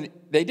 But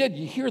they did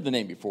hear the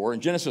name before.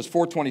 In Genesis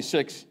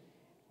 4:26,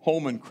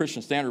 Holman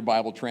Christian Standard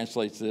Bible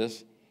translates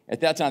this.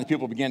 At that time, the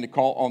people began to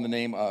call on the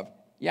name of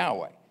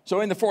Yahweh.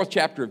 So in the 4th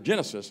chapter of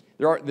Genesis,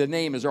 the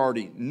name is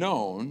already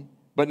known,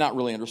 but not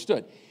really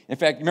understood. In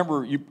fact,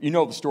 remember, you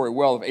know the story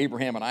well of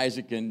Abraham and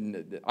Isaac,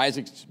 and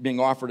Isaac's being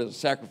offered as a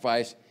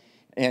sacrifice,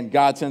 and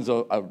God sends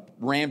a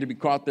ram to be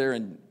caught there.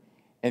 And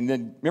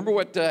then remember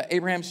what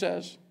Abraham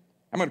says?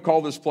 I'm going to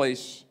call this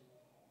place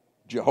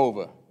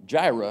Jehovah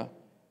Jireh,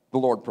 the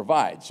Lord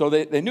provides. So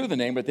they knew the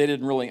name, but they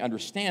didn't really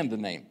understand the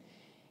name.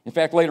 In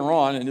fact, later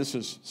on, and this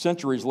is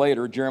centuries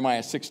later,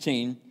 Jeremiah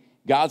 16,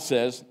 God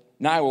says,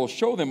 now I will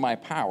show them my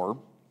power,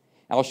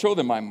 I will show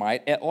them my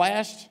might. At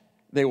last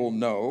they will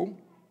know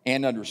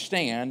and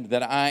understand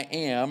that I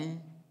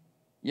am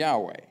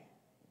Yahweh,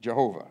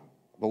 Jehovah,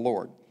 the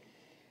Lord.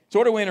 So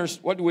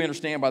what do we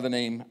understand by the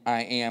name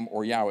I am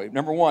or Yahweh?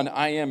 Number one,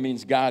 I am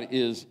means God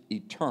is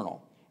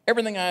eternal.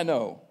 Everything I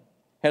know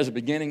has a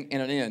beginning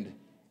and an end,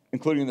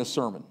 including this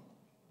sermon.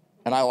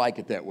 And I like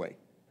it that way.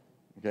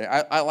 Okay,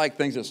 I like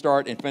things that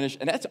start and finish,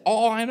 and that's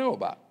all I know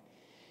about.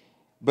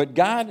 But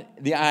God,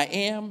 the I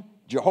am,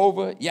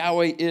 Jehovah,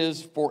 Yahweh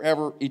is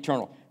forever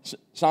eternal.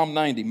 Psalm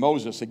 90,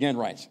 Moses again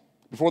writes,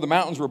 before the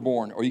mountains were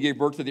born, or you gave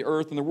birth to the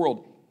earth and the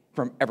world,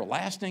 from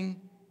everlasting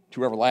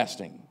to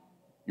everlasting,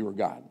 you are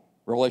God.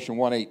 Revelation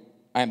 1:8,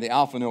 I am the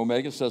Alpha and the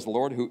Omega, says the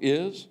Lord, who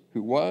is,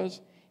 who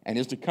was, and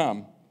is to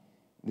come,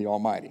 the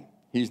Almighty.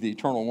 He's the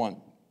eternal one.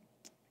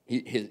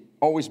 He has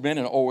always been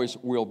and always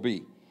will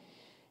be.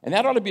 And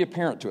that ought to be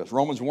apparent to us.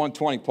 Romans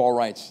 1:20, Paul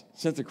writes,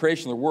 since the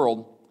creation of the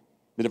world,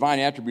 the divine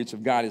attributes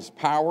of God, his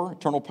power,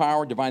 eternal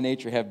power, divine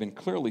nature have been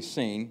clearly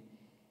seen,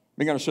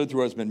 being understood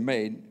through what has been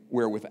made,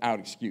 where without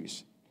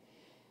excuse.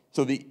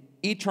 So the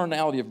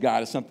eternality of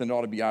God is something that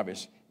ought to be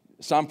obvious.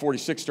 Psalm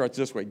 46 starts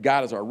this way,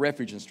 God is our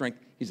refuge and strength.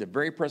 He's a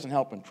very present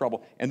help in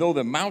trouble. And though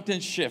the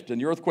mountains shift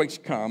and the earthquakes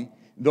come,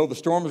 though the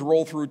storms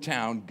roll through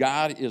town,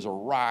 God is a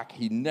rock.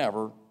 He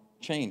never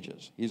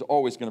changes. He's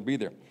always going to be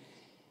there.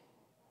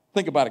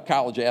 Think about a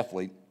college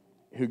athlete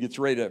who gets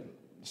ready to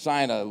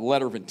sign a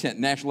letter of intent,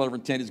 national letter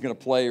of intent. He's going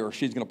to play or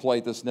she's going to play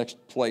at this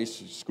next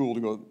place, school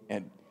to go.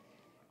 And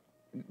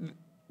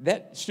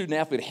that student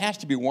athlete has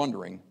to be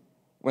wondering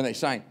when they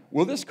sign,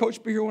 will this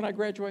coach be here when I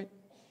graduate?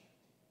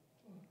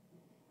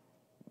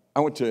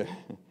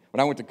 When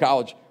I went to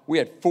college, we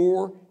had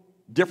 4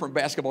 different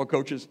basketball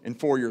coaches in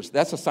 4 years.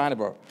 That's a sign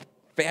of a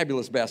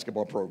fabulous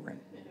basketball program.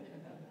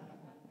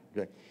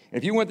 Okay.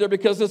 If you went there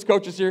because this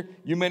coach is here,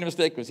 you made a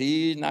mistake because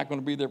he's not going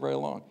to be there very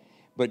long.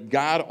 But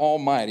God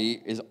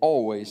Almighty is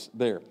always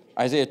there.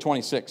 Isaiah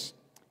 26,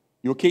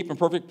 you will keep in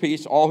perfect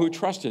peace all who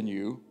trust in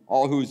you,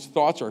 all whose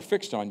thoughts are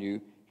fixed on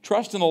you.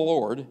 Trust in the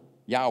Lord,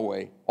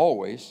 Yahweh,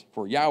 always,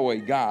 for Yahweh,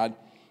 God,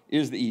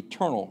 is the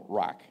eternal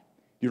rock.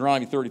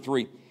 Deuteronomy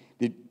 33,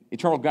 the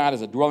eternal God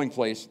is a dwelling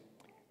place.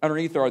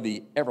 Underneath are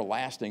the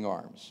everlasting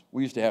arms.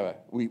 We used to have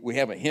we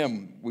have a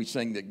hymn we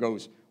sing that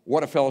goes,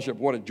 what a fellowship,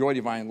 what a joy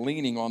divine,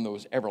 leaning on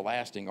those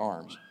everlasting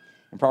arms.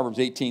 In Proverbs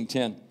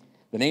 18:10,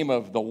 the name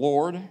of the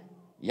Lord,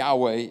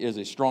 Yahweh, is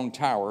a strong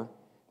tower.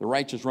 The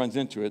righteous runs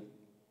into it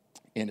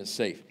and is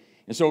safe.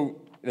 And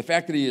so the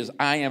fact that he is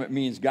I am, it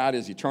means God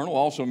is eternal,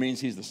 also means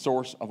he's the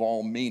source of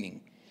all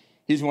meaning.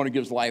 He's the one who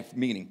gives life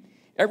meaning.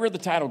 Every other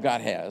title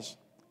God has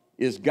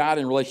is God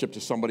in relationship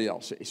to somebody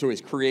else. So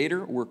he's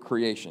creator, we're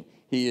creation.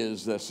 He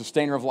is the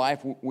sustainer of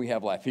life, we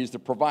have life. He's the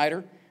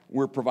provider,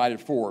 we're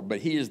provided for. But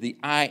he is the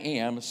I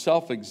am,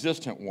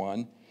 self-existent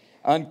one,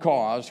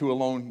 uncaused, who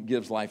alone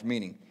gives life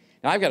meaning.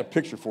 Now, I've got a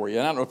picture for you,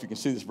 and I don't know if you can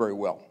see this very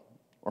well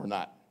or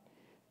not.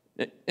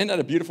 Isn't that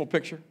a beautiful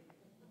picture?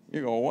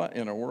 You go, what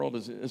in the world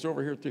is it? It's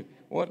over here too.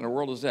 What in the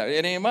world is that?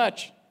 It ain't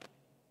much,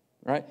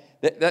 right?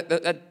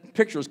 That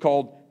picture is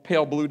called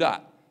Pale Blue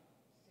Dot.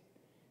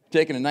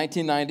 Taken in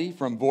 1990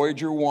 from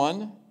Voyager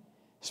 1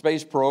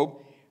 space probe.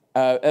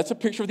 That's a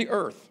picture of the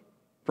Earth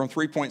from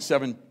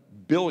 3.7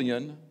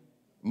 billion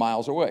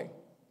miles away,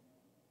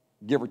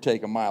 give or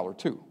take a mile or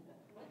two.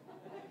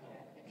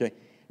 Okay.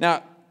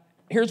 Now,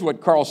 here's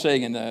what Carl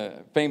Sagan,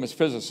 the famous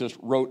physicist,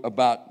 wrote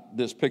about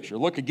this picture.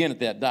 Look again at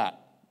that dot.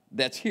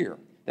 That's here.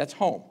 That's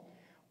home.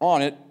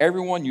 On it,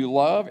 everyone you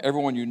love,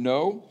 everyone you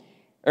know,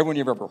 everyone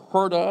you've ever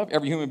heard of,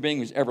 every human being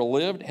who's ever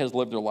lived has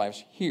lived their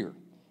lives here.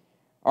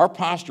 Our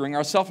posturing,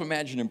 our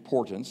self-imagined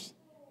importance,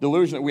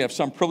 delusion that we have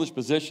some privileged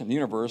position in the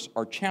universe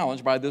are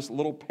challenged by this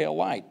little pale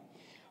light.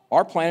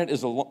 Our planet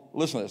is,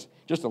 listen to this,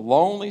 just a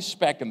lonely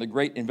speck in the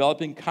great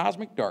enveloping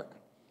cosmic dark.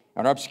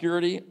 And our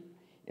obscurity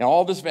and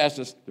all this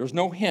vastness, there's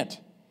no hint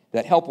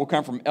that help will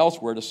come from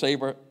elsewhere to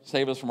save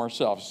us from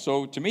ourselves.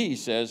 So to me, he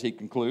says, he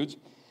concludes,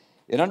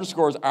 it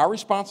underscores our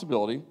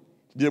responsibility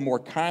to deal more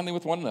kindly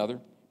with one another,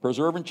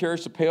 preserve and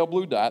cherish the pale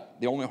blue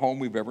dot, the only home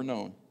we've ever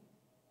known.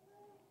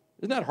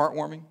 Isn't that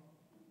heartwarming?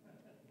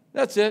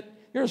 That's it.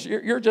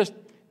 You're just,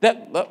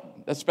 that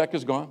speck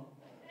is gone.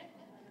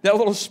 That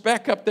little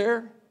speck up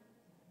there,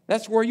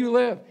 that's where you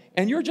live.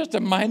 And you're just a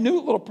minute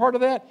little part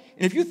of that.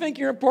 And if you think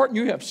you're important,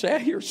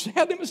 you're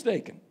sadly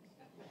mistaken.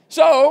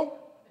 So,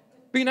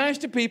 be nice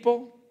to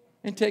people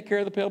and take care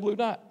of the pale blue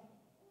dot.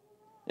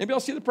 Anybody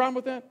else see the problem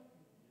with that?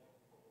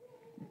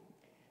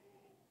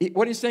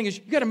 What he's saying is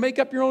you got to make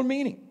up your own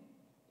meaning.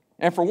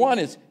 And for one,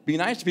 it's be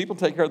nice to people and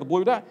take care of the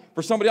blue dot.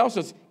 For somebody else,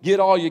 it's get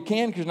all you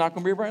can because it's not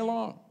going to be very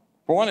long.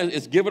 For one,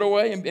 it's give it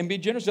away and be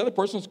generous. The other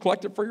person is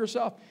collect it for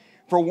yourself.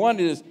 For one,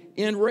 it is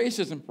end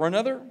racism. For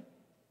another,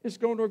 it's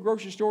going to a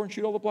grocery store and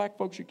shoot all the black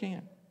folks you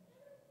can.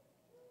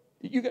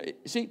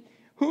 See,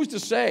 who's to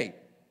say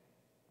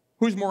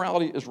whose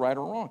morality is right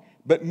or wrong?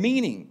 But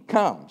meaning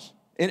comes.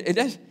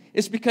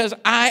 It's because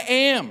I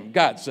am,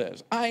 God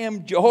says. I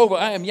am Jehovah.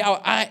 I am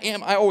Yahweh. I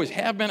am. I always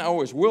have been. I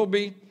always will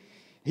be.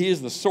 He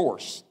is the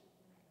source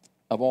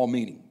of all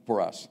meaning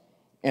for us.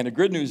 And the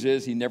good news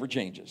is he never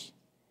changes.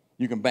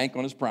 You can bank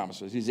on his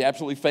promises. He's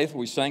absolutely faithful.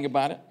 We sang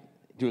about it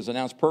to his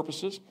announced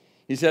purposes.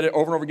 He said it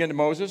over and over again to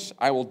Moses.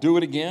 I will do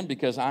it again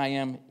because I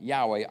am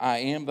Yahweh. I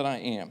am that I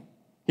am.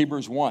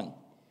 Hebrews 1,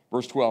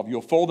 verse 12.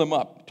 You'll fold them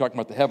up, talking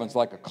about the heavens,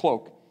 like a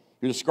cloak.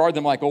 You discard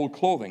them like old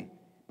clothing,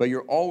 but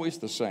you're always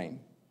the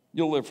same.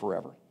 You'll live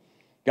forever.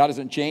 God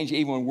doesn't change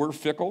even when we're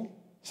fickle.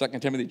 2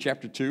 Timothy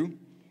chapter 2.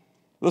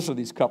 Listen to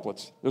these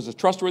couplets. There's a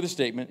trustworthy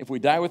statement. If we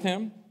die with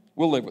him,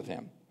 we'll live with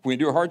him. If we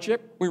endure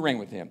hardship, we reign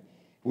with him.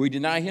 If we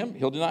deny him,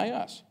 he'll deny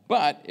us.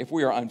 But if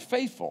we are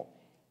unfaithful,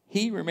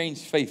 he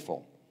remains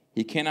faithful.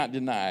 He cannot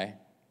deny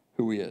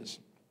who he is.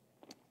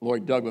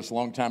 Lloyd Douglas, a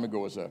long time ago,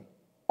 was an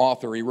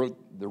author. He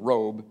wrote The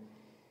Robe.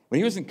 When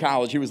he was in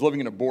college, he was living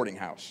in a boarding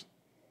house.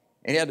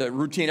 And he had a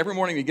routine. Every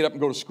morning he'd get up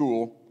and go to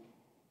school.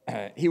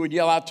 He would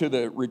yell out to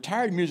the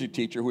retired music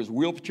teacher who was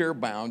wheelchair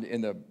bound in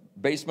the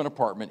basement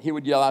apartment. He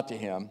would yell out to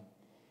him,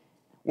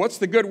 "What's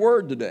the good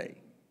word today?"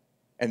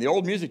 And the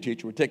old music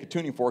teacher would take a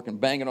tuning fork and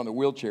bang it on the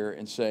wheelchair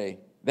and say,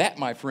 "That,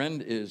 my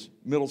friend, is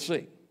middle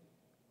C."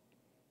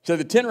 So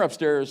the tenor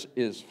upstairs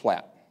is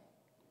flat.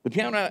 The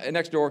piano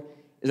next door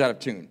is out of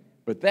tune.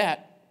 But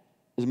that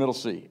is middle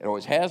C. It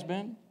always has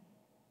been,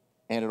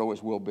 and it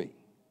always will be.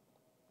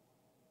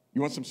 You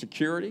want some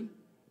security?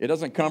 It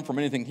doesn't come from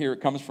anything here.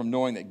 It comes from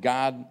knowing that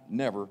God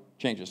never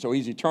changes. So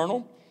he's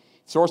eternal,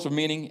 source of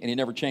meaning, and he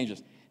never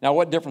changes. Now,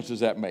 what difference does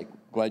that make?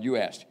 Glad you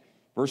asked.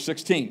 Verse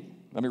 16.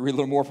 Let me read a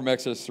little more from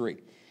Exodus 3.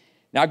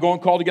 Now go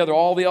and call together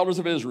all the elders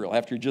of Israel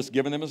after you've just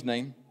given them his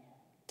name.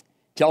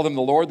 Tell them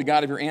the Lord, the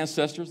God of your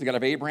ancestors, the God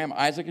of Abraham,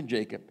 Isaac, and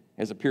Jacob,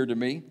 has appeared to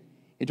me.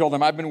 He told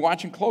them, I've been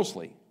watching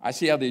closely. I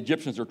see how the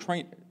Egyptians are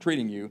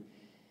treating you.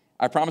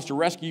 I promise to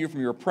rescue you from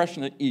your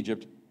oppression in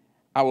Egypt.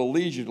 I will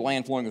lead you to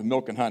land flowing with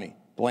milk and honey,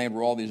 the land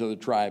where all these other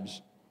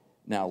tribes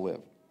now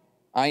live.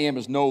 I am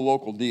is no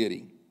local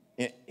deity.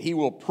 He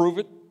will prove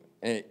it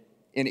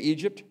in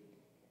Egypt,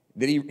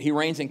 that he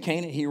reigns in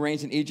Canaan, he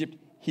reigns in Egypt,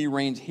 he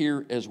reigns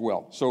here as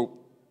well. So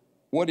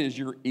what is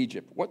your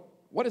Egypt?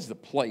 What is the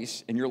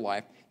place in your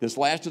life that's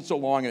lasted so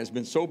long and has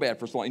been so bad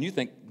for so long, and you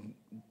think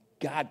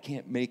God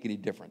can't make any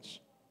difference?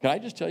 Can I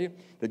just tell you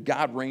that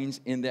God reigns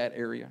in that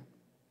area?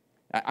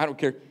 I don't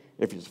care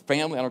if it's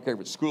family, I don't care if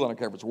it's school, I don't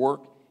care if it's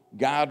work.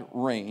 God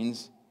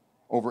reigns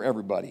over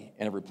everybody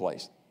and every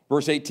place.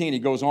 Verse 18, he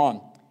goes on.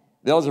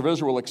 The elders of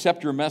Israel will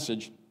accept your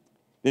message.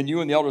 Then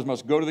you and the elders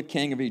must go to the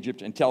king of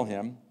Egypt and tell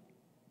him,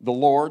 the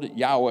Lord,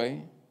 Yahweh,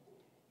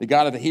 the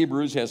God of the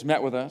Hebrews, has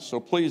met with us. So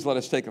please let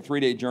us take a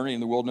 3-day journey in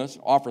the wilderness,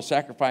 offer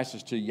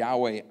sacrifices to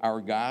Yahweh our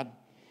God.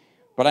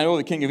 But I know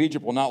the king of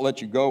Egypt will not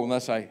let you go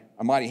unless a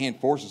mighty hand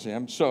forces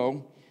him.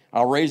 So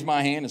I'll raise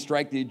my hand and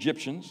strike the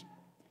Egyptians,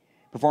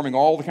 performing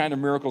all the kind of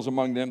miracles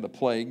among them, the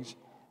plagues.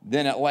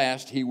 Then at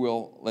last he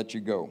will let you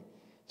go.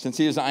 Since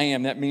he is I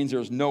am, that means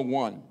there's no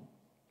one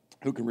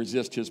who can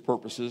resist his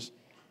purposes.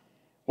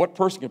 What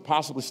person can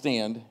possibly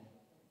stand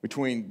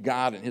between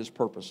God and his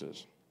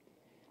purposes?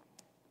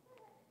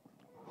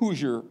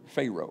 Who's your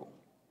Pharaoh?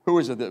 Who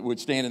is it that would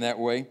stand in that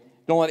way?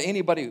 Don't let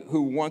anybody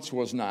who once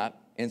was not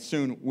and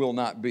soon will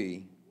not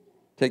be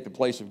take the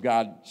place of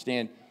God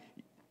stand.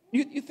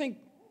 You think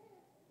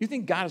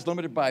God is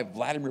limited by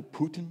Vladimir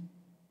Putin?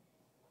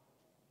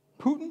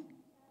 Putin?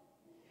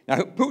 Now,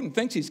 Putin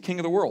thinks he's king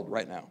of the world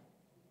right now.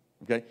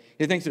 Okay?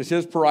 He thinks it's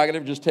his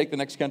prerogative, just take the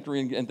next country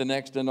and the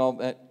next and all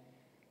that.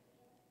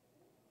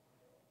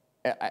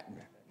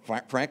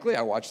 Frankly,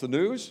 I watch the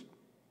news.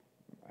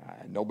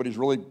 Nobody's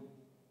really,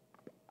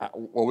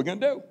 what are we going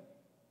to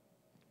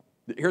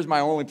do? Here's my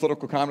only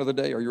political comment of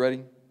the day. Are you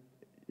ready?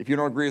 If you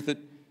don't agree with it,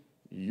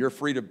 you're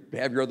free to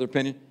have your other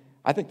opinion.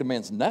 I think the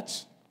man's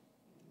nuts.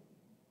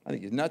 I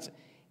think he's nuts.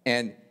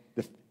 And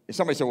if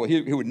somebody said, well,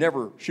 he would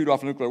never shoot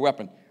off a nuclear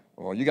weapon.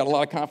 Well, you got a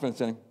lot of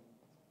confidence in him.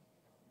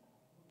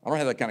 I don't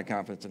have that kind of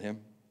confidence in him.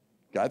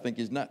 I think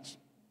he's nuts.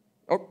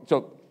 Oh,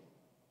 so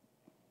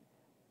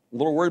a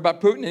little worried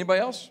about Putin. Anybody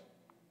else?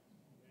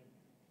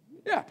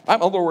 Yeah,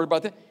 I'm a little worried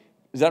about that.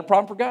 Is that a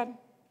problem for God?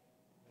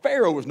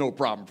 Pharaoh was no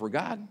problem for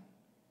God.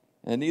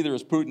 And neither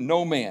is Putin.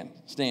 No man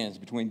stands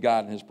between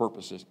God and his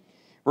purposes.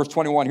 Verse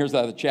 21, here's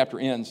how the chapter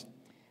ends.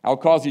 I will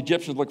cause the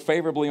Egyptians to look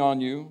favorably on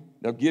you.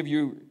 They'll give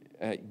you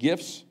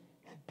gifts,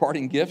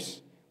 parting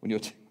gifts.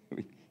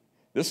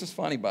 This is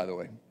funny, by the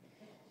way.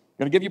 I'm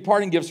going to give you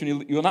parting gifts when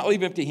you will not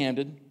leave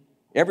empty-handed.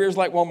 Every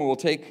Israelite woman will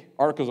take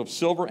articles of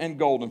silver and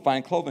gold and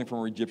fine clothing from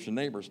her Egyptian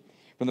neighbors,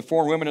 from the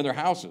foreign women in their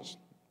houses.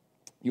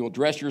 You will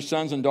dress your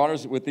sons and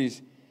daughters with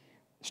these,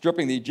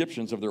 stripping the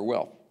Egyptians of their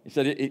wealth. He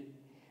said,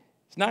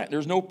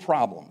 there's no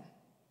problem.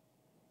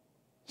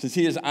 Since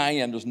he is I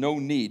am, there's no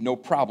need, no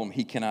problem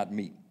he cannot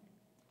meet.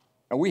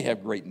 And we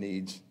have great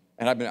needs.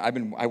 And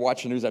I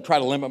watch the news. I try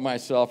to limit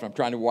myself, and I'm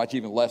trying to watch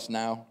even less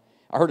now.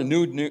 I heard a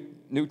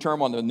new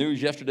term on the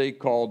news yesterday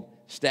called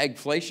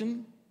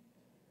stagflation.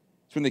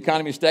 It's when the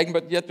economy is stagnant,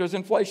 but yet there's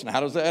inflation.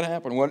 How does that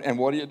happen?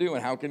 What do you do,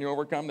 and how can you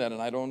overcome that?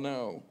 And I don't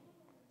know.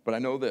 But I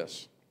know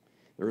this.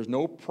 There is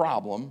no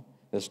problem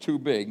that's too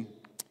big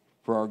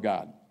for our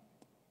God.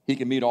 He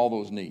can meet all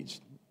those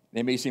needs.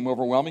 They may seem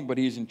overwhelming, but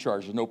he's in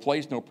charge. There's no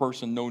place, no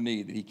person, no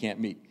need that he can't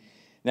meet.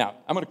 Now,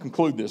 I'm going to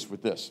conclude this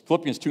with this.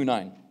 Philippians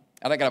 2:9.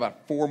 And I got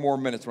about 4 more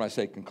minutes when I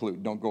say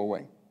conclude. Don't go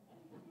away.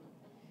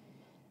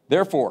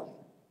 Therefore,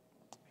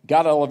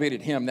 God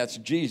elevated him, that's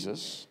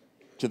Jesus,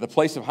 to the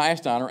place of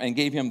highest honor and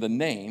gave him the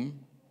name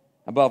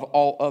above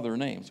all other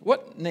names.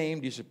 What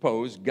name do you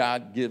suppose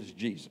God gives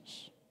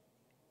Jesus?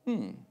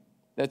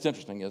 That's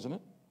interesting, isn't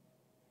it?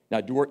 Now,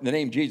 the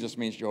name Jesus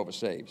means Jehovah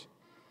saves.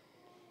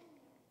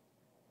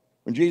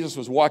 When Jesus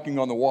was walking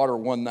on the water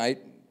one night,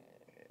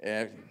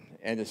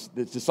 and his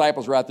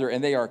disciples were out there,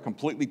 and they are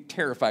completely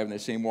terrified when they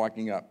see him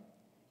walking up.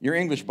 Your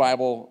English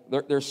Bible,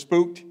 they're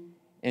spooked,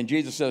 and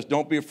Jesus says,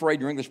 don't be afraid.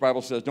 Your English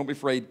Bible says, don't be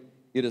afraid,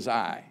 it is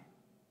I.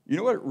 You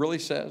know what it really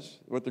says,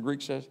 what the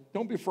Greek says?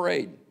 Don't be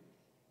afraid,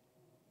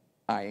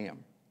 I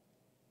am.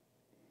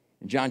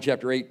 In John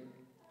chapter 8,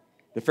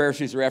 the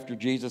Pharisees are after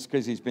Jesus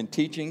because he's been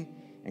teaching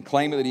and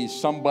claiming that he's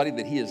somebody,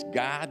 that he is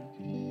God,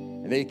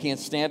 and they can't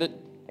stand it.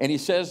 And he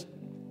says,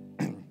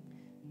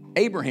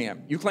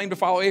 Abraham, you claim to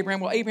follow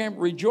Abraham? Well, Abraham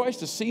rejoiced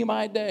to see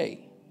my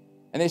day.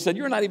 And they said,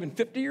 you're not even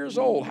 50 years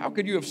old. How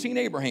could you have seen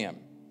Abraham?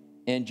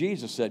 And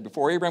Jesus said,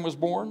 before Abraham was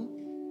born,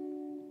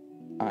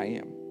 I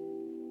am.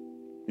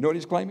 You know what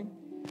he's claiming?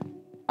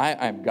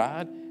 I am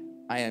God.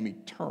 I am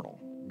eternal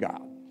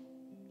God.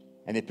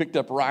 And they picked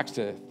up rocks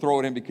to throw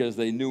at him because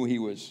they knew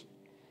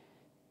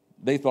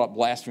they thought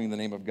blaspheming the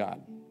name of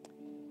God.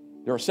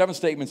 There are 7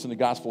 statements in the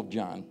Gospel of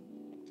John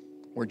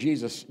where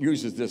Jesus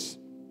uses this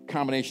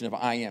combination of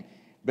I am.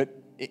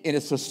 And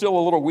it's still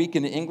a little weak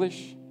in the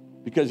English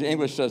because the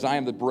English says, I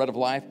am the bread of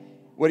life.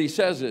 What he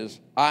says is,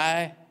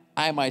 I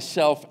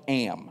myself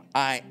am.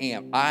 I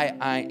am.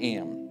 I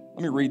am.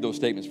 Let me read those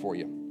statements for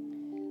you.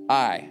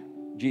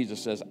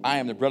 Jesus says, I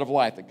am the bread of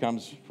life that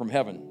comes from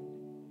heaven.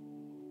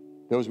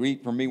 Those who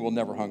eat from me will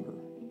never hunger.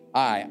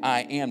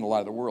 I am the light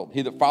of the world.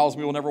 He that follows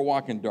me will never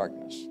walk in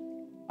darkness.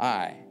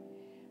 I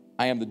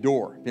am the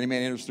door. If any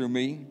man enters through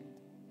me,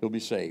 he'll be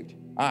saved.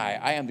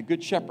 I am the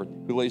good shepherd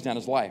who lays down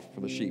his life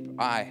for the sheep.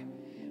 I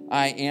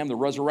am the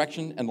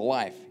resurrection and the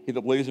life. He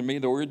that believes in me,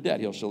 though he is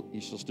dead,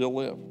 he shall still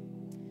live.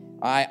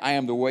 I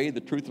am the way, the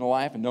truth, and the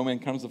life, and no man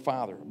comes to the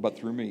Father but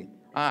through me.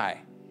 I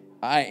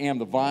am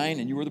the vine,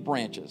 and you are the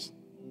branches.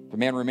 If a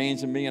man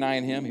remains in me and I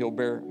in him, he'll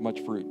bear much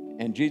fruit.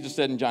 And Jesus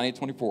said in John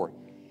 8:24,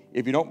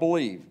 if you don't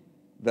believe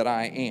that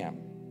I am,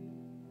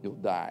 you'll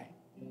die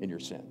in your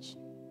sins.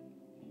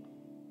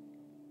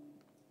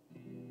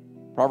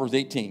 Proverbs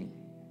 18,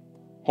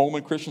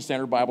 Holman Christian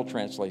Standard Bible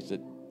translates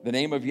it, the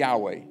name of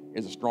Yahweh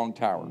is a strong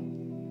tower.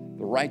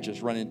 The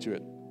righteous run into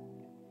it,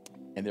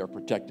 and they are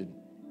protected,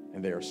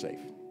 and they are safe.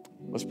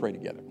 Let's pray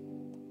together.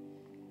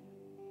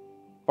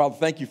 Father,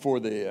 thank you for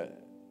the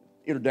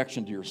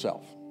introduction to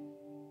yourself,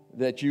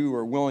 that you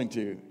are willing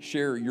to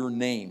share your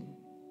name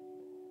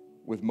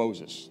with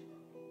Moses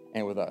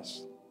and with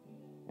us.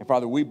 And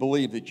Father, we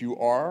believe that you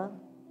are,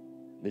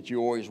 that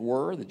you always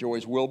were, that you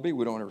always will be.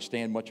 We don't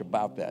understand much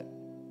about that,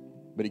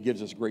 but it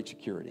gives us great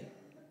security.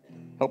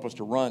 Help us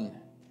to run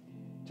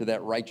to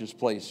that righteous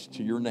place,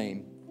 to your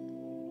name,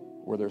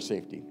 where there's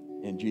safety.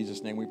 In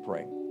Jesus' name we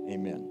pray.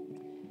 Amen.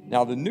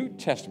 Now, the New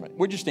Testament,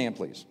 would you stand,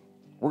 please?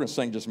 We're going to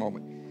sing just a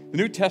moment. The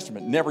New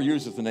Testament never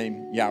uses the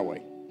name Yahweh.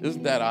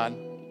 Isn't that odd?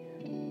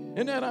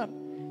 Isn't that odd?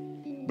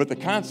 But the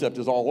concept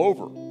is all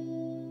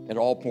over. It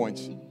all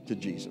points to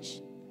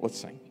Jesus. Let's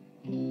sing.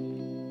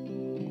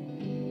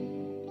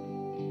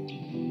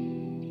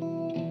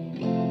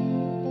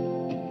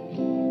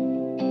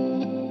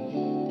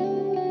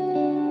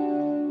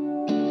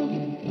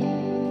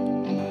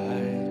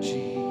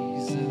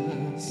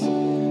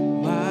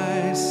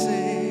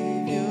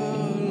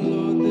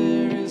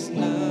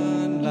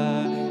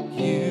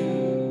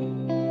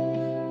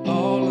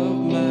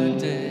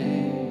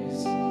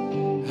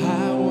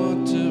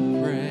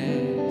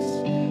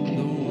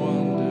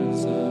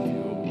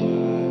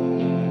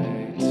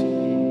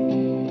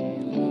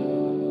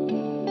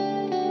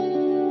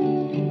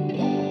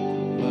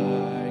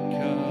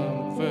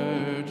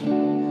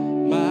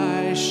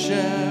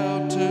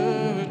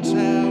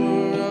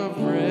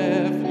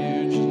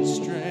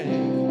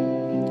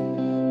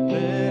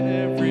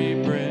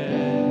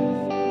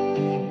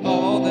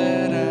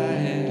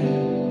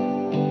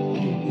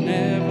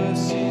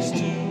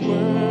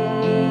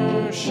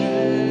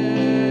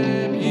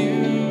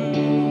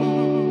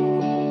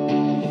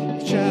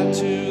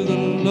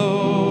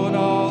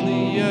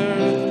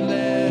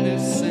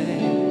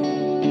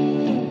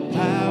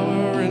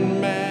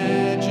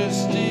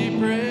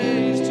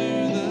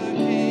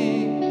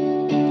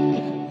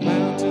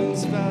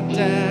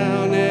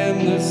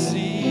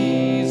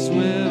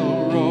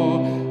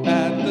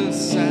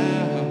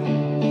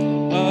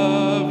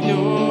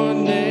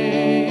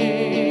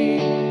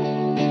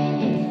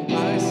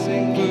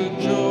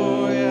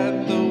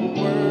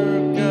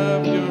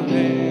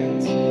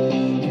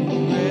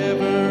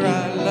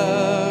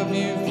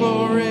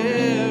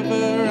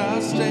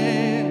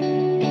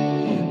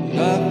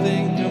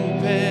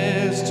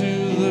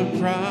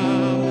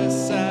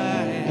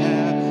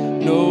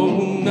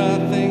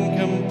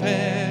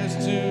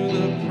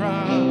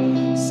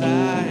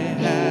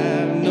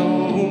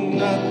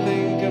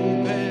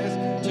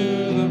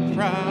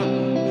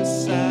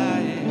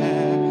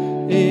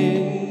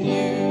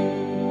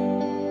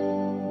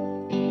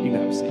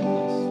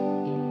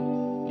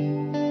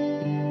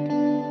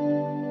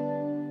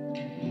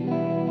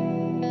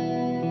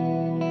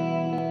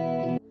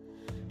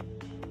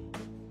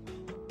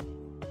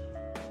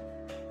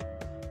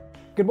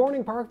 Good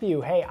morning,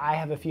 Parkview. Hey, I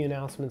have a few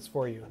announcements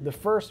for you. The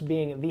first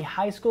being the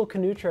high school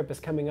canoe trip is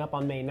coming up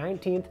on May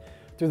 19th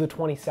through the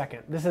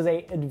 22nd. This is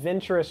an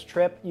adventurous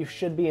trip. You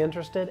should be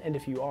interested, and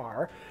if you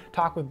are,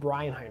 talk with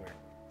Brian Heinrich.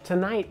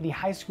 Tonight, the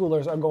high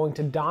schoolers are going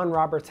to Don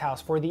Roberts' house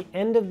for the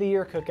end of the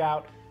year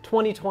cookout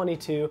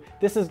 2022.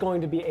 This is going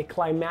to be a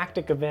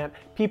climactic event.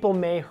 People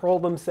may hurl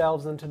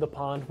themselves into the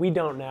pond, we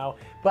don't know,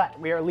 but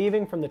we are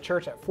leaving from the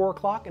church at 4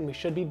 o'clock and we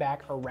should be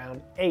back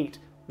around 8.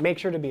 Make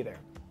sure to be there.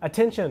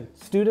 Attention,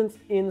 students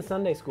in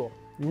Sunday school.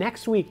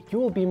 Next week, you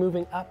will be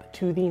moving up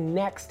to the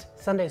next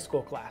Sunday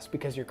school class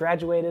because you're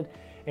graduated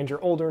and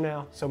you're older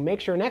now, so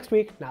make sure next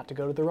week not to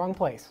go to the wrong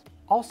place.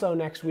 Also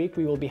next week,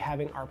 we will be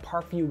having our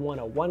Parkview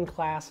 101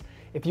 class.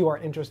 If you are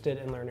interested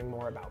in learning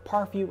more about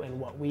Parkview and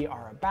what we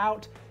are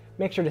about,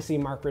 make sure to see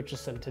Mark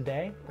Richardson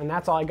today. And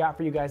that's all I got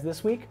for you guys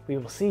this week. We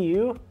will see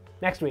you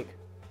next week.